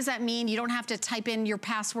ID, what does that mean? You don't have to type in your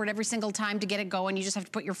password every single time to get it going. You just have to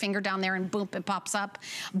put your finger down there and boom, it pops up.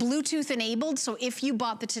 Bluetooth enabled, so if you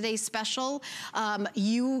bought the Today's Special,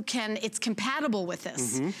 it's compatible with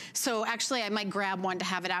this. So actually I might grab one to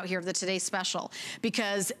have it out here of the Today's Special,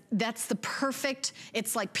 because that's the perfect,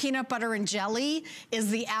 it's like peanut butter and jelly is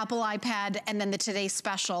the Apple iPad, and then the Today's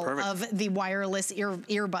Special of the wireless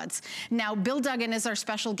earbuds. Now, Bill Duggan is our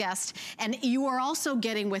special guest, and you are also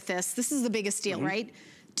getting with this is the biggest deal, right?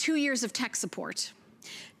 2 years of tech support.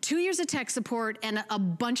 2 years of tech support and a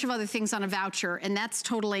bunch of other things on a voucher, and that's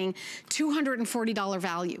totaling $240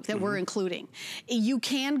 value that we're including. You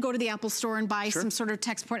can go to the Apple Store and buy some sort of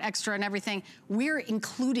tech support extra and everything. We're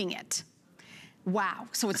including it. Wow,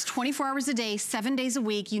 so it's 24 hours a day, 7 days a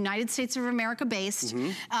week, United States of America based.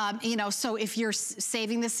 So if you're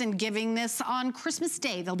saving this and giving this on Christmas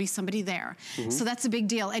Day, there'll be somebody there. So that's a big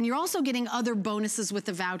deal. And you're also getting other bonuses with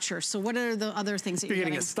the voucher. So what are the other things that you're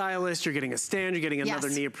getting? You're getting a stylus, you're getting a stand, you're getting another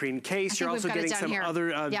neoprene case. You're also getting some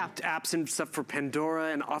other apps and stuff for Pandora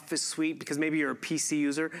and Office Suite, because maybe you're a PC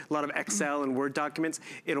user, a lot of Excel and Word documents,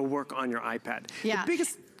 it'll work on your iPad. The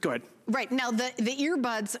biggest, go ahead. Right, now the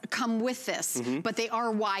earbuds come with this, but they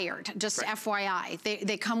are wired, just FYI.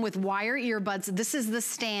 They come with wire earbuds. This is the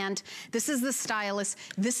stand, this is the stylus,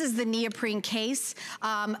 this is the neoprene case.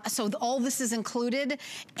 So all this is included.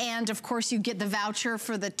 And of course you get the voucher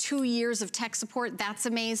for the 2 years of tech support. That's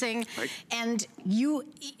amazing. Right. And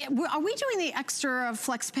are we doing the extra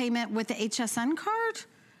flex payment with the HSN card?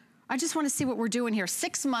 I just want to see what we're doing here.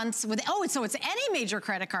 6 months with, so it's any major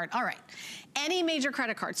credit card. All right, any major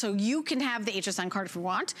credit card. So you can have the HSN card if you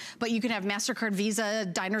want, but you can have MasterCard, Visa,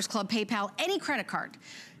 Diners Club, PayPal, any credit card.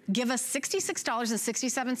 Give us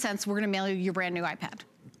 $66.67. We're gonna mail you your brand new iPad.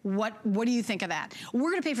 What do you think of that?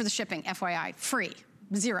 We're gonna pay for the shipping, FYI, free,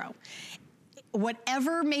 0.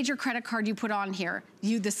 Whatever major credit card you put on here,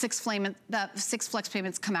 the six flex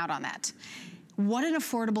payments come out on that. What an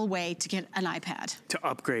affordable way to get an iPad. To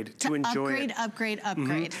upgrade, to enjoy it. Upgrade.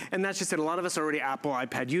 And that's just it. A lot of us are already Apple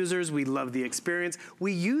iPad users. We love the experience.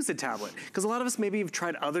 We use a tablet. Because a lot of us maybe have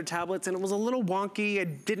tried other tablets and it was a little wonky. I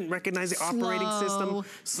didn't recognize the operating system.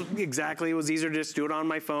 So, exactly, it was easier to just do it on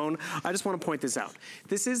my phone. I just want to point this out.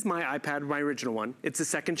 This is my iPad, my original one. It's the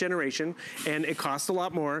 2nd generation and it costs a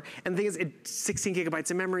lot more. And the thing is, it's 16 gigabytes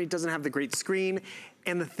of memory, it doesn't have the great screen.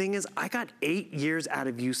 And the thing is, I got 8 years out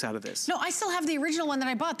of use out of this. No, I still have the original one that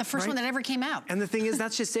I bought, the first one that ever came out. And the thing is,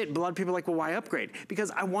 that's just it. But a lot of people are like, well, why upgrade? Because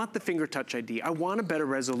I want the finger touch ID. I want a better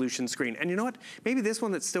resolution screen. And you know what? Maybe this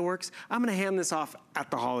one that still works, I'm gonna hand this off at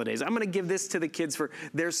the holidays. I'm gonna give this to the kids for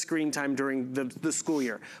their screen time during the school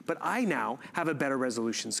year. But I now have a better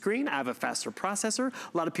resolution screen. I have a faster processor.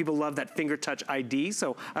 A lot of people love that finger touch ID,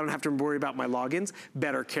 so I don't have to worry about my logins.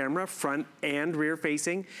 Better camera, front and rear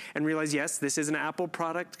facing. And realize, yes, this is an Apple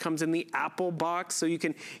product, comes in the Apple box, so you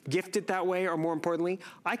can gift it that way, or more importantly,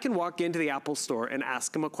 I can walk into the Apple store and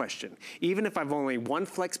ask them a question, even if I've only one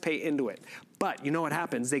flex pay into it. But you know what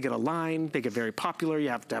happens? They get a line, they get very popular, you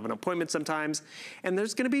have to have an appointment sometimes, and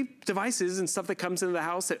there's gonna be devices and stuff that comes into the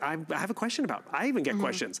house that I have a question about. I even get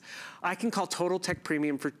questions. I can call Total Tech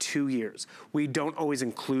Premium for 2 years. We don't always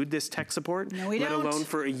include this tech support, let alone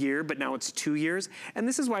for a year, but now it's 2 years. And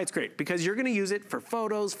this is why it's great, because you're gonna use it for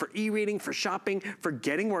photos, for e-reading, for shopping, for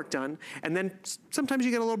getting work done, and then sometimes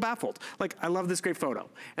you get a little baffled. Like, I love this great photo.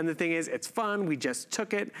 And the thing is, it's fun, we just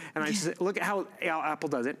took it, and I just, look at how Apple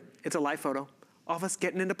does it. It's a live photo. All of us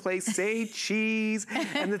getting into place, say cheese.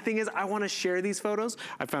 And the thing is, I wanna share these photos.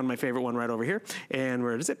 I found my favorite one right over here. And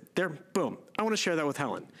where is it? There, boom. I wanna share that with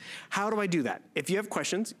Helen. How do I do that? If you have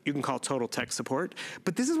questions, you can call Total Tech Support.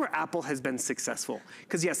 But this is where Apple has been successful.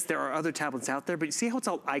 Because yes, there are other tablets out there, but you see how it's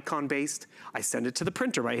all icon-based? I send it to the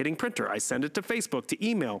printer by hitting printer. I send it to Facebook, to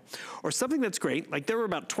email, or something that's great. Like, there were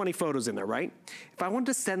about 20 photos in there, right? If I wanted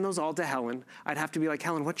to send those all to Helen, I'd have to be like,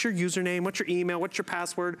 Helen, what's your username? What's your email? What's your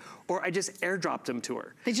password? Or I just airdropped them to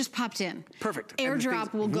her. They just popped in. Perfect.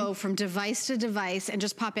 AirDrop will go from device to device and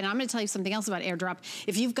just pop in. I'm gonna tell you something else about AirDrop.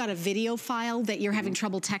 If you've got a video file that you're having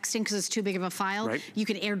trouble texting because it's too big of a file, you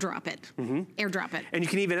can AirDrop it. AirDrop it. And you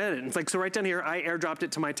can even edit it. It's like, so right down here, I AirDropped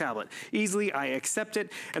it to my tablet. Easily, I accept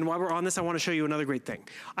it. And while we're on this, I wanna show you another great thing.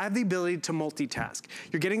 I have the ability to multitask.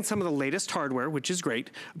 You're getting some of the latest hardware, which is great.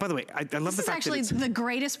 By the way, I love the fact that this is actually the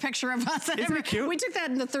greatest picture of us ever. Isn't it cute? We took that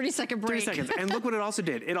in the 30-second break. 30 seconds. And look what it also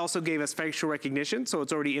did. It also gave us facial recognition, so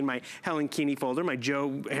it's already in my Helen Keeney folder, my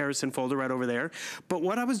Joe Harrison folder right over there. But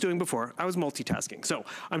what I was doing before, I was multitasking. So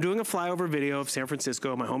I'm doing a flyover video of San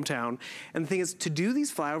Francisco, my hometown. And the thing is, to do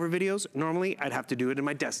these flyover videos, normally I'd have to do it in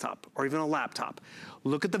my desktop or even a laptop.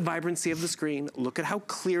 Look at the vibrancy of the screen. Look at how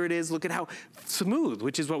clear it is. Look at how smooth,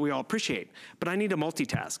 which is what we all appreciate. But I need to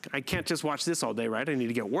multitask. I can't just watch this all day, right? I need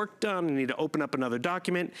to get work done. I need to open up another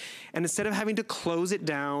document. And instead of having to close it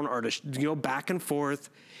down or to go back and forth,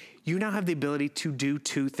 you now have the ability to do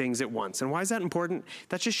 2 things at once. And why is that important?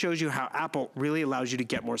 That just shows you how Apple really allows you to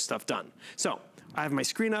get more stuff done. So I have my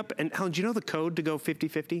screen up, and Helen, do you know the code to go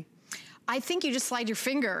 50-50? I think you just slide your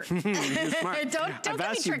finger. Don't give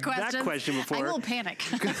me trick questions. That question before. I will panic.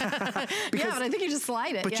 Yeah, but I think you just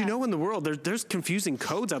slide it. But you know, in the world, there's confusing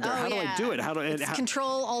codes out there. How do I do it? It's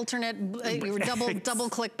control, alternate, double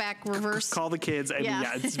click back, reverse. Call the kids. And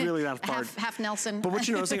yeah, it's really that hard. Half Nelson. But what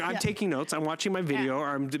you're noticing, I'm taking notes. I'm watching my video, or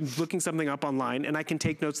I'm looking something up online, and I can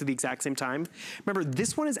take notes at the exact same time. Remember,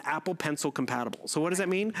 this one is Apple Pencil compatible. So what does that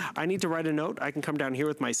mean? I need to write a note. I can come down here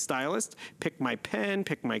with my stylus, pick my pen,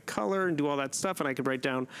 pick my color, and do all that stuff, and I could write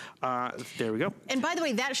down, there we go. And by the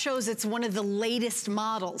way, that shows it's one of the latest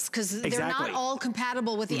models, because they're not all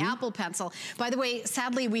compatible with the Apple Pencil. By the way,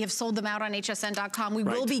 sadly, we have sold them out on hsn.com. We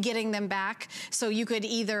will be getting them back, so you could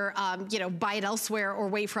either you know, buy it elsewhere or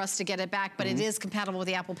wait for us to get it back, but it is compatible with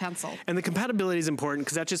the Apple Pencil. And the compatibility is important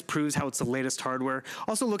because that just proves how it's the latest hardware.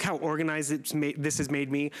 Also, look how organized this has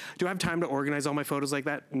made me. Do I have time to organize all my photos like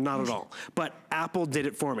that? Not at all. But Apple did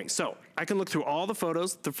it for me. So I can look through all the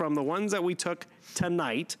photos from the ones that we took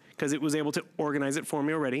tonight, because it was able to organize it for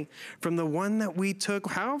me already. From the one that we took,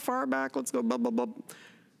 how far back? Let's go, blah, blah, blah.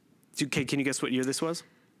 Okay, can you guess what year this was?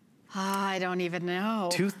 I don't even know.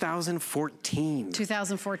 2014.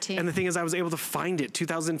 2014. And the thing is, I was able to find it.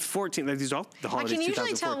 2014. These are all the holidays. I can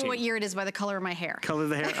usually tell what year it is by the color of my hair. Color of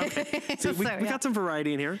the hair. Okay. So we got some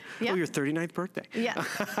variety in here. Yeah. Oh, your 39th birthday. Yeah.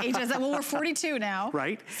 HSN. Well, we're 42 now.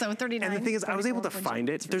 Right. So 39. And the thing is, I was able to find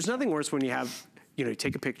it. There's nothing worse when you have, you know, you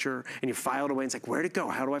take a picture and you file it away and it's like, where'd it go?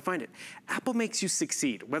 How do I find it? Apple makes you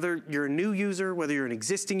succeed. Whether you're a new user, whether you're an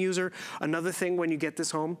existing user. Another thing when you get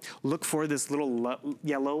this home, look for this little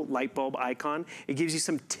yellow light bulb icon. It gives you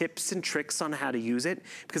some tips and tricks on how to use it,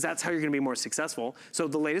 because that's how you're gonna be more successful. So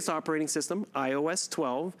the latest operating system, iOS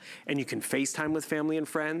 12, and you can FaceTime with family and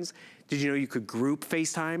friends. Did you know you could group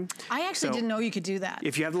FaceTime? I actually didn't know you could do that.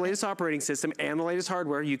 If you have the latest operating system and the latest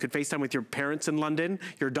hardware, you could FaceTime with your parents in London,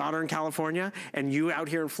 your daughter in California, and you out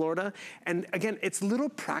here in Florida. And again, it's little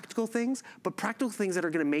practical things, but practical things that are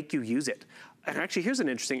gonna make you use it. And actually, here's an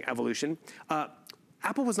interesting evolution.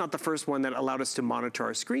 Apple was not the first one that allowed us to monitor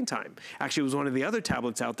our screen time. Actually, it was one of the other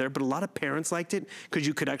tablets out there, but a lot of parents liked it because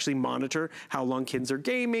you could actually monitor how long kids are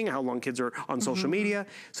gaming, how long kids are on social media.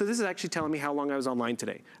 So this is actually telling me how long I was online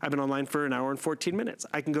today. I've been online for 1 hour and 14 minutes.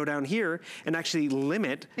 I can go down here and actually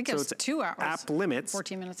limit. I think it was 2 hours. App limits.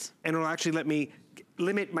 14 minutes. And it'll actually let me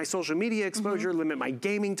limit my social media exposure, limit my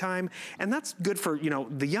gaming time. And that's good for, you know,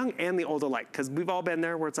 the young and the old alike, because we've all been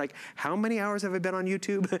there where it's like, how many hours have I been on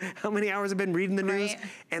YouTube? How many hours have I been reading the news?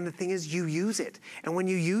 And the thing is, you use it. And when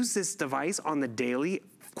you use this device on the daily,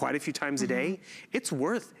 quite a few times a day, it's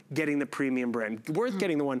worth getting the premium brand, worth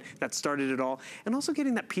getting the one that started it all, and also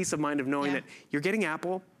getting that peace of mind of knowing that you're getting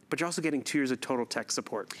Apple, but you're also getting 2 years of total tech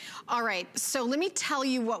support. All right, so let me tell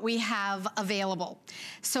you what we have available.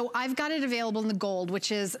 So I've got it available in the gold,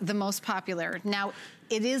 which is the most popular. Now,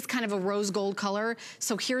 it is kind of a rose gold color.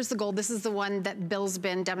 So here's the gold. This is the one that Bill's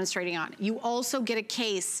been demonstrating on. You also get a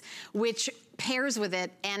case which pairs with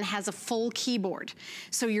it and has a full keyboard.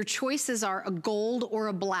 So your choices are a gold or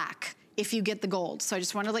a black if you get the gold. So I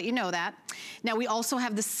just want to let you know that. Now we also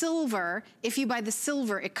have the silver. If you buy the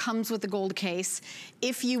silver, it comes with the gold case.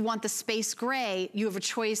 If you want the space gray, you have a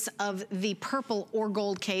choice of the purple or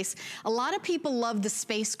gold case. A lot of people love the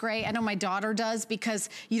space gray. I know my daughter does, because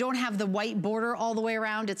you don't have the white border all the way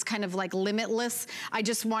around. It's kind of like limitless. I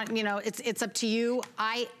just want, you know, it's up to you.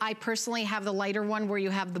 I personally have the lighter one where you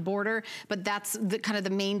have the border, but that's the kind of the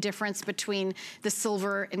main difference between the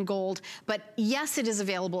silver and gold. But yes, it is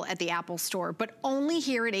available at the Apple Store, but only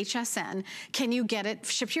here at HSN can you get it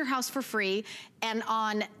shipped to your house for free and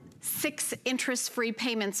on 6 interest-free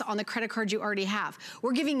payments on the credit card you already have.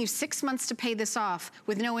 We're giving you 6 months to pay this off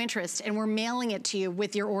with no interest, and we're mailing it to you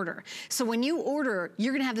with your order. So when you order,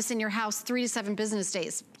 you're gonna have this in your house 3 to 7 business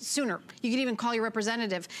days sooner. You can even call your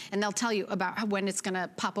representative and they'll tell you about when it's gonna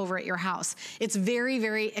pop over at your house. It's very,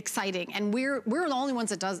 very exciting. And we're the only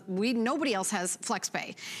ones that does, nobody else has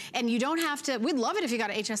FlexPay. And you don't have to, we'd love it if you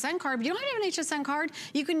got an HSN card, but you don't have an HSN card.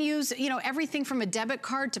 You can use, you know, everything from a debit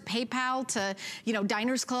card to PayPal to, you know,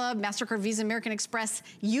 Diners Club, MasterCard, Visa, American Express,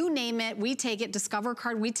 you name it, we take it. Discover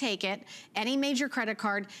card, we take it. Any major credit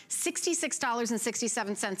card,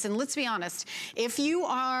 $66.67. And let's be honest, if you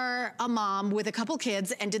are a mom with a couple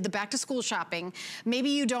kids and did the back to school shopping, maybe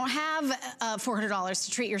you don't have $400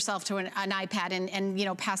 to treat yourself to an iPad and you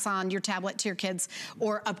know, pass on your tablet to your kids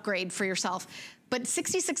or upgrade for yourself. But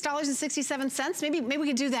 $66.67, maybe we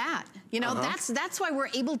could do that. You know, that's why we're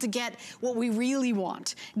able to get what we really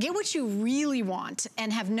want. Get what you really want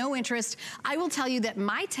and have no interest. I will tell you that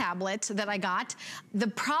my tablet that I got, the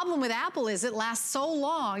problem with Apple is it lasts so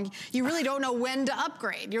long, you really don't know when to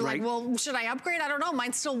upgrade. You're like, well, should I upgrade? I don't know,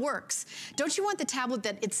 mine still works. Don't you want the tablet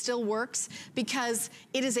that it still works? Because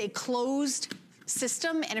it is a closed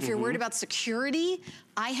system, and if you're worried about security,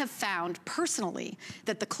 I have found personally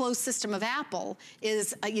that the closed system of Apple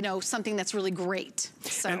is, you know, something that's really great.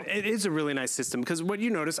 So. And it is a really nice system, because what you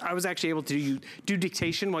notice, I was actually able to do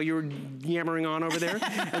dictation while you were yammering on over there.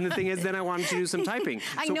 And the thing is, then I wanted to do some typing.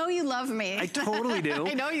 I know you love me. I totally do.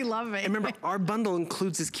 I know you love me. And remember, our bundle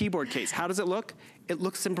includes this keyboard case. How does it look? it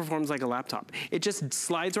looks and performs like a laptop. It just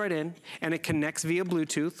slides right in and it connects via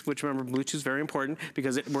Bluetooth, which remember Bluetooth is very important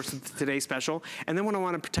because it works with today's special. And then when I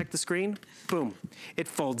want to protect the screen, boom, it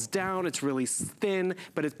folds down, it's really thin,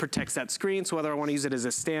 but it protects that screen. So whether I want to use it as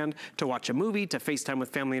a stand to watch a movie, to FaceTime with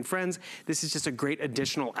family and friends, this is just a great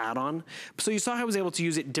additional add-on. So you saw how I was able to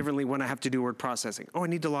use it differently when I have to do word processing. Oh, I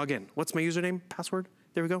need to log in. What's my username, password?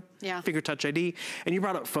 There we go. Yeah. Finger touch ID. And you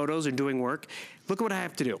brought up photos and doing work. Look at what I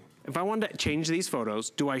have to do. If I wanted to change these photos,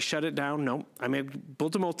 do I shut it down? No. I'm able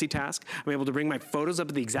to multitask. I'm able to bring my photos up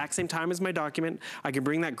at the exact same time as my document. I can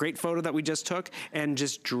bring that great photo that we just took and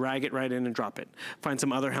just drag it right in and drop it. Find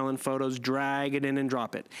some other Helen photos, drag it in and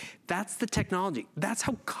drop it. That's the technology. That's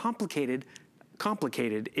how complicated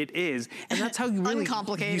it is, and that's how you really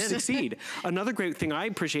you succeed. Another great thing I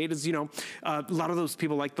appreciate is, you know, a lot of those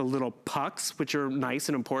people like the little pucks, which are nice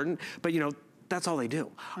and important, but you know, that's all they do.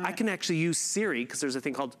 Right. I can actually use Siri, because there's a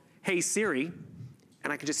thing called Hey Siri,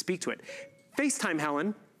 and I can just speak to it. FaceTime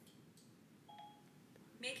Helen.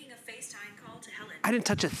 Making a FaceTime call to Helen. I didn't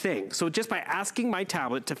touch a thing. So just by asking my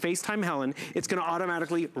tablet to FaceTime Helen, it's gonna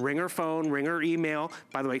automatically ring her phone, ring her email.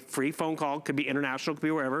 By the way, free phone call, could be international, could be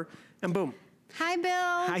wherever, and boom. Hi, Bill.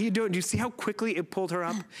 How you doing? Do you see how quickly it pulled her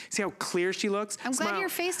up? See how clear she looks? I'm glad you're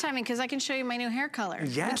FaceTiming because I can show you my new hair color.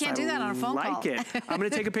 Yes, we can't do that on a phone call. I like it. I'm gonna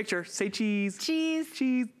take a picture. Say cheese. Cheese.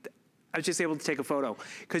 Cheese. I was just able to take a photo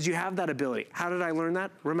because you have that ability. How did I learn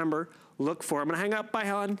that? Remember, look for, I'm gonna hang up. Bye,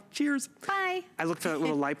 Helen. Cheers. Bye. I looked for that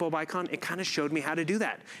little light bulb icon. It kind of showed me how to do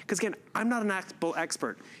that. Because again, I'm not an Apple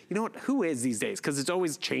expert. You know what? Who is these days? Because it's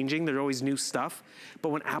always changing. There's always new stuff. But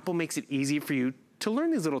when Apple makes it easy for you to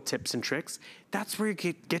learn these little tips and tricks, that's where you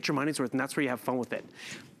get your money's worth and that's where you have fun with it.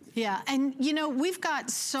 Yeah, and you know, we've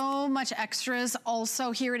got so much extras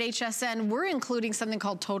also here at HSN. We're including something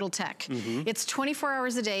called Total Tech. It's 24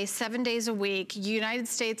 hours a day, 7 days a week, United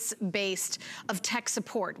States based of tech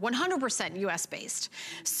support, 100% US based.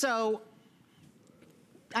 So,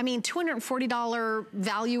 I mean, $240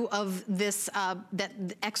 value of this, that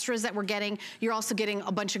extras that we're getting. You're also getting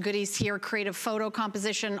a bunch of goodies here, creative photo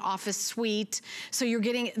composition, office suite. So you're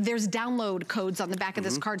getting, there's download codes on the back of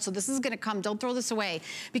this card. So this is gonna come, don't throw this away.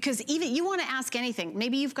 Because even, you wanna ask anything.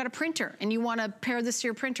 Maybe you've got a printer and you wanna pair this to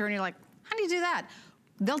your printer and you're like, how do you do that?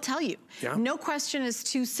 They'll tell you. Yeah. No question is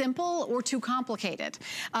too simple or too complicated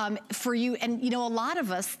for you. And you know, a lot of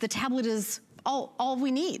us, the tablet is all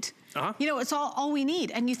we need. You know, it's all we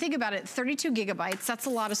need. And you think about it, 32 gigabytes, that's a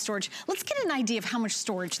lot of storage. Let's get an idea of how much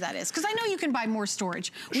storage that is. Because I know you can buy more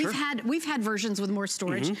storage. Sure. We've had versions with more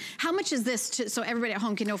storage. How much is this so everybody at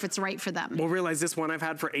home can know if it's right for them? Well, realize this one I've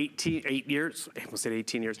had for 8 years, I almost said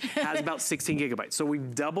 18 years, has about 16 gigabytes. So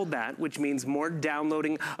we've doubled that, which means more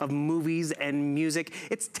downloading of movies and music.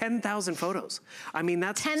 It's 10,000 photos. I mean,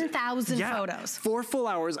 that's 10,000 photos. 4 full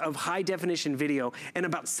hours of high definition video and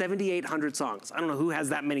about 7,800 songs. I don't know who has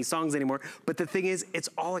that many songs anymore, but the thing is, it's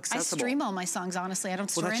all accessible. I stream all my songs, honestly. I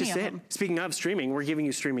don't store any of them. Speaking of streaming, we're giving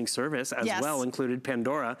you streaming service as well, included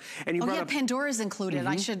Pandora. And you brought up Pandora's included.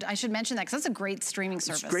 I should mention that because that's a great streaming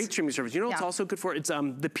service. It's great streaming service. You know what's also good for? It's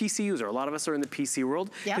the PC user. A lot of us are in the PC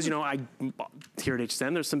world because you know, here at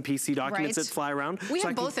HSN, there's some PC documents that fly around. We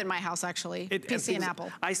have both in my house actually, PC and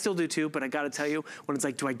Apple. I still do too, but I got to tell you, when it's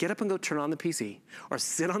like, do I get up and go turn on the PC or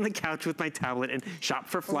sit on the couch with my tablet and shop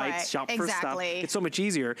for flights, shop for stuff? It's so much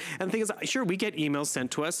easier. And the thing is, sure, we get emails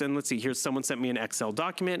sent to us, and let's see, here's someone sent me an Excel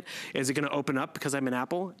document. Is it going to open up because I'm an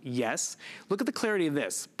Apple? Yes. Look at the clarity of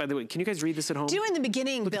this. By the way, can you guys read this at home? Do you know in the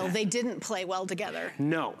beginning, Bill, they didn't play well together?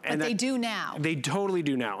 No. But they do now. They totally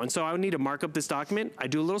do now. And so I would need to mark up this document. I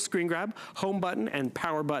do a little screen grab, home button and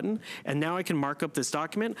power button, and now I can mark up this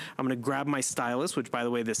document. I'm going to grab my stylus, which, by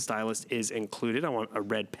the way, this stylus is included. I want a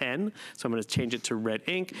red pen, so I'm going to change it to red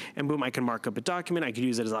ink, and boom, I can mark up a document. I could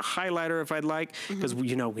use it as a highlighter if I'd like, because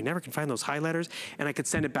you know, we never can find those highlighters, and I could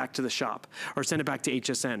send it back to the shop or send it back to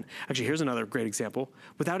HSN. Actually, here's another great example.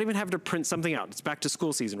 Without even having to print something out. It's back to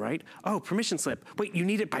school season, right? Oh, permission slip. Wait, you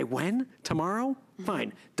need it by when? Tomorrow?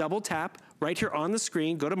 Fine. Double tap right here on the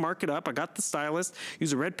screen. Go to mark it up. I got the stylus.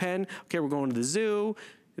 Use a red pen. Okay, we're going to the zoo.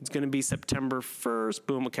 It's going to be September 1st.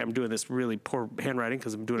 Boom. Okay, I'm doing this really poor handwriting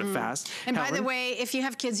because I'm doing it fast. And by the way, if you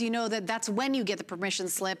have kids, you know that that's when you get the permission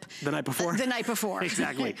slip. The night before? The night before.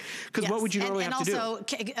 Exactly. Because what would you normally have to do? And also,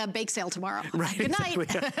 a bake sale tomorrow. Right. Good night.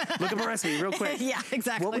 Look up a recipe real quick. Yeah,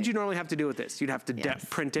 exactly. What would you normally have to do with this? You'd have to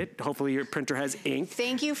print it. Hopefully your printer has ink.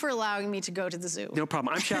 Thank you for allowing me to go to the zoo. No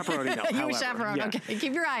problem. I'm chaperoning now. You're chaperone. Okay.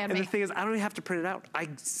 Keep your eye on me. And the thing is, I don't even have to print it out. I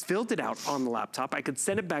filled it out on the laptop. I could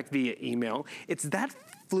send it back via email. It's that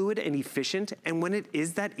fluid and efficient, and when it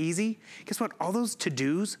is that easy, guess what? All those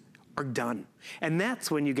to-dos are done. And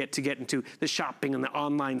that's when you get into the shopping and the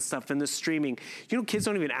online stuff and the streaming. You know, kids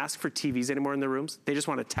don't even ask for TVs anymore in their rooms. They just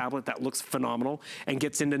want a tablet that looks phenomenal and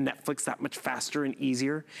gets into Netflix that much faster and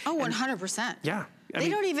easier. Oh, 100%. Yeah. They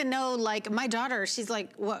don't even know, like, my daughter, she's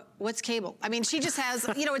like, what's cable? I mean, she just has,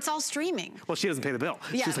 you know, it's all streaming. Well, she doesn't pay the bill.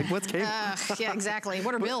 Yeah. She's like, what's cable? Yeah, exactly.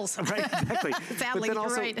 What are bills? Right, exactly. Sadly, but then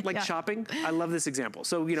also, right. like shopping, I love this example.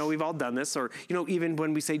 So, you know, we've all done this, or, you know, even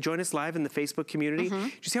when we say join us live in the Facebook community,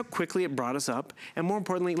 you see how quickly it brought us up? And more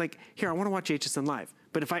importantly, like, here, I want to watch HSN live.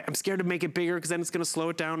 But if I'm scared to make it bigger because then it's going to slow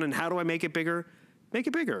it down, and how do I make it bigger? Make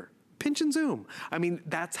it bigger. Pinch and zoom. I mean,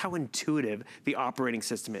 that's how intuitive the operating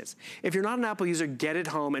system is. If you're not an Apple user, get it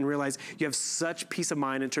home and realize you have such peace of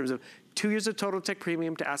mind in terms of 2 years of Total Tech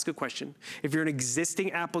Premium to ask a question. If you're an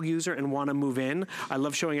existing Apple user and want to move in, I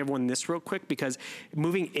love showing everyone this real quick because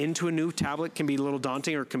moving into a new tablet can be a little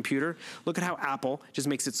daunting, or computer. Look at how Apple just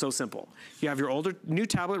makes it so simple. You have your new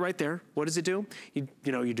tablet right there. What does it do? You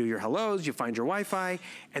do your hellos, you find your Wi-Fi,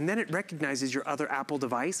 and then it recognizes your other Apple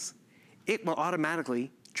device. It will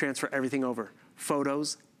automatically transfer everything over.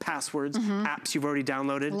 Photos, passwords, apps you've already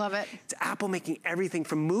downloaded. Love it. It's Apple making everything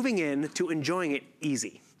from moving in to enjoying it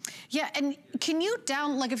easy. Yeah, and can you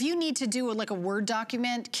like if you need to do a Word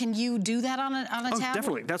document, can you do that on a tablet?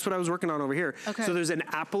 Definitely. That's what I was working on over here. Okay. So there's an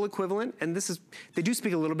Apple equivalent, and they do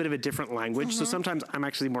speak a little bit of a different language. So sometimes I'm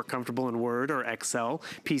actually more comfortable in Word or Excel,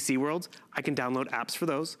 PC worlds. I can download apps for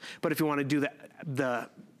those. But if you want to do the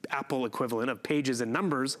Apple equivalent of pages and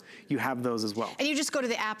numbers, you have those as well. And you just go to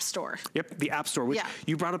the App Store. Yep, the App Store. Which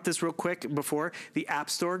you brought up this real quick before. The App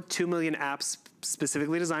Store, 2 million apps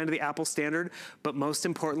specifically designed to the Apple standard, but most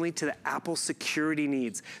importantly to the Apple security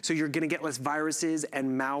needs. So you're gonna get less viruses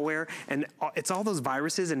and malware, and it's all those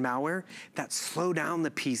viruses and malware that slow down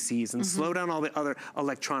the PCs and slow down all the other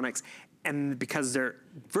electronics. And because they're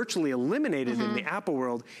virtually eliminated in the Apple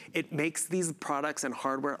world, it makes these products and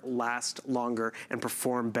hardware last longer and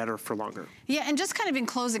perform better for longer. Yeah, and just kind of in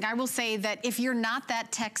closing, I will say that if you're not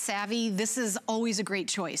that tech savvy, this is always a great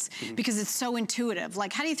choice because it's so intuitive.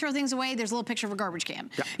 Like, how do you throw things away? There's a little picture of a garbage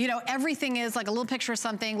can. Yeah. You know, everything is like a little picture of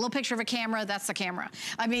something, a little picture of a camera, that's the camera.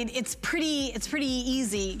 I mean, it's pretty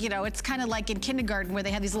easy. You know, it's kind of like in kindergarten where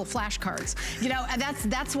they have these little flashcards. You know, and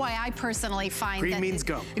that's why I personally find green means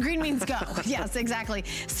go. Green means go. Yes, exactly.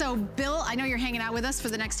 So, Bill, I know you're hanging out with us for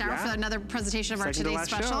the next hour for another presentation of our today's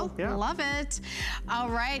special. Yeah. Love it. All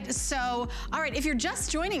right. So, all right, if you're just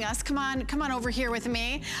joining us, come on over here with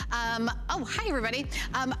me. Oh, hi, everybody.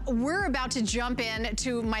 We're about to jump in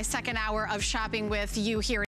to my second hour of shopping with you here.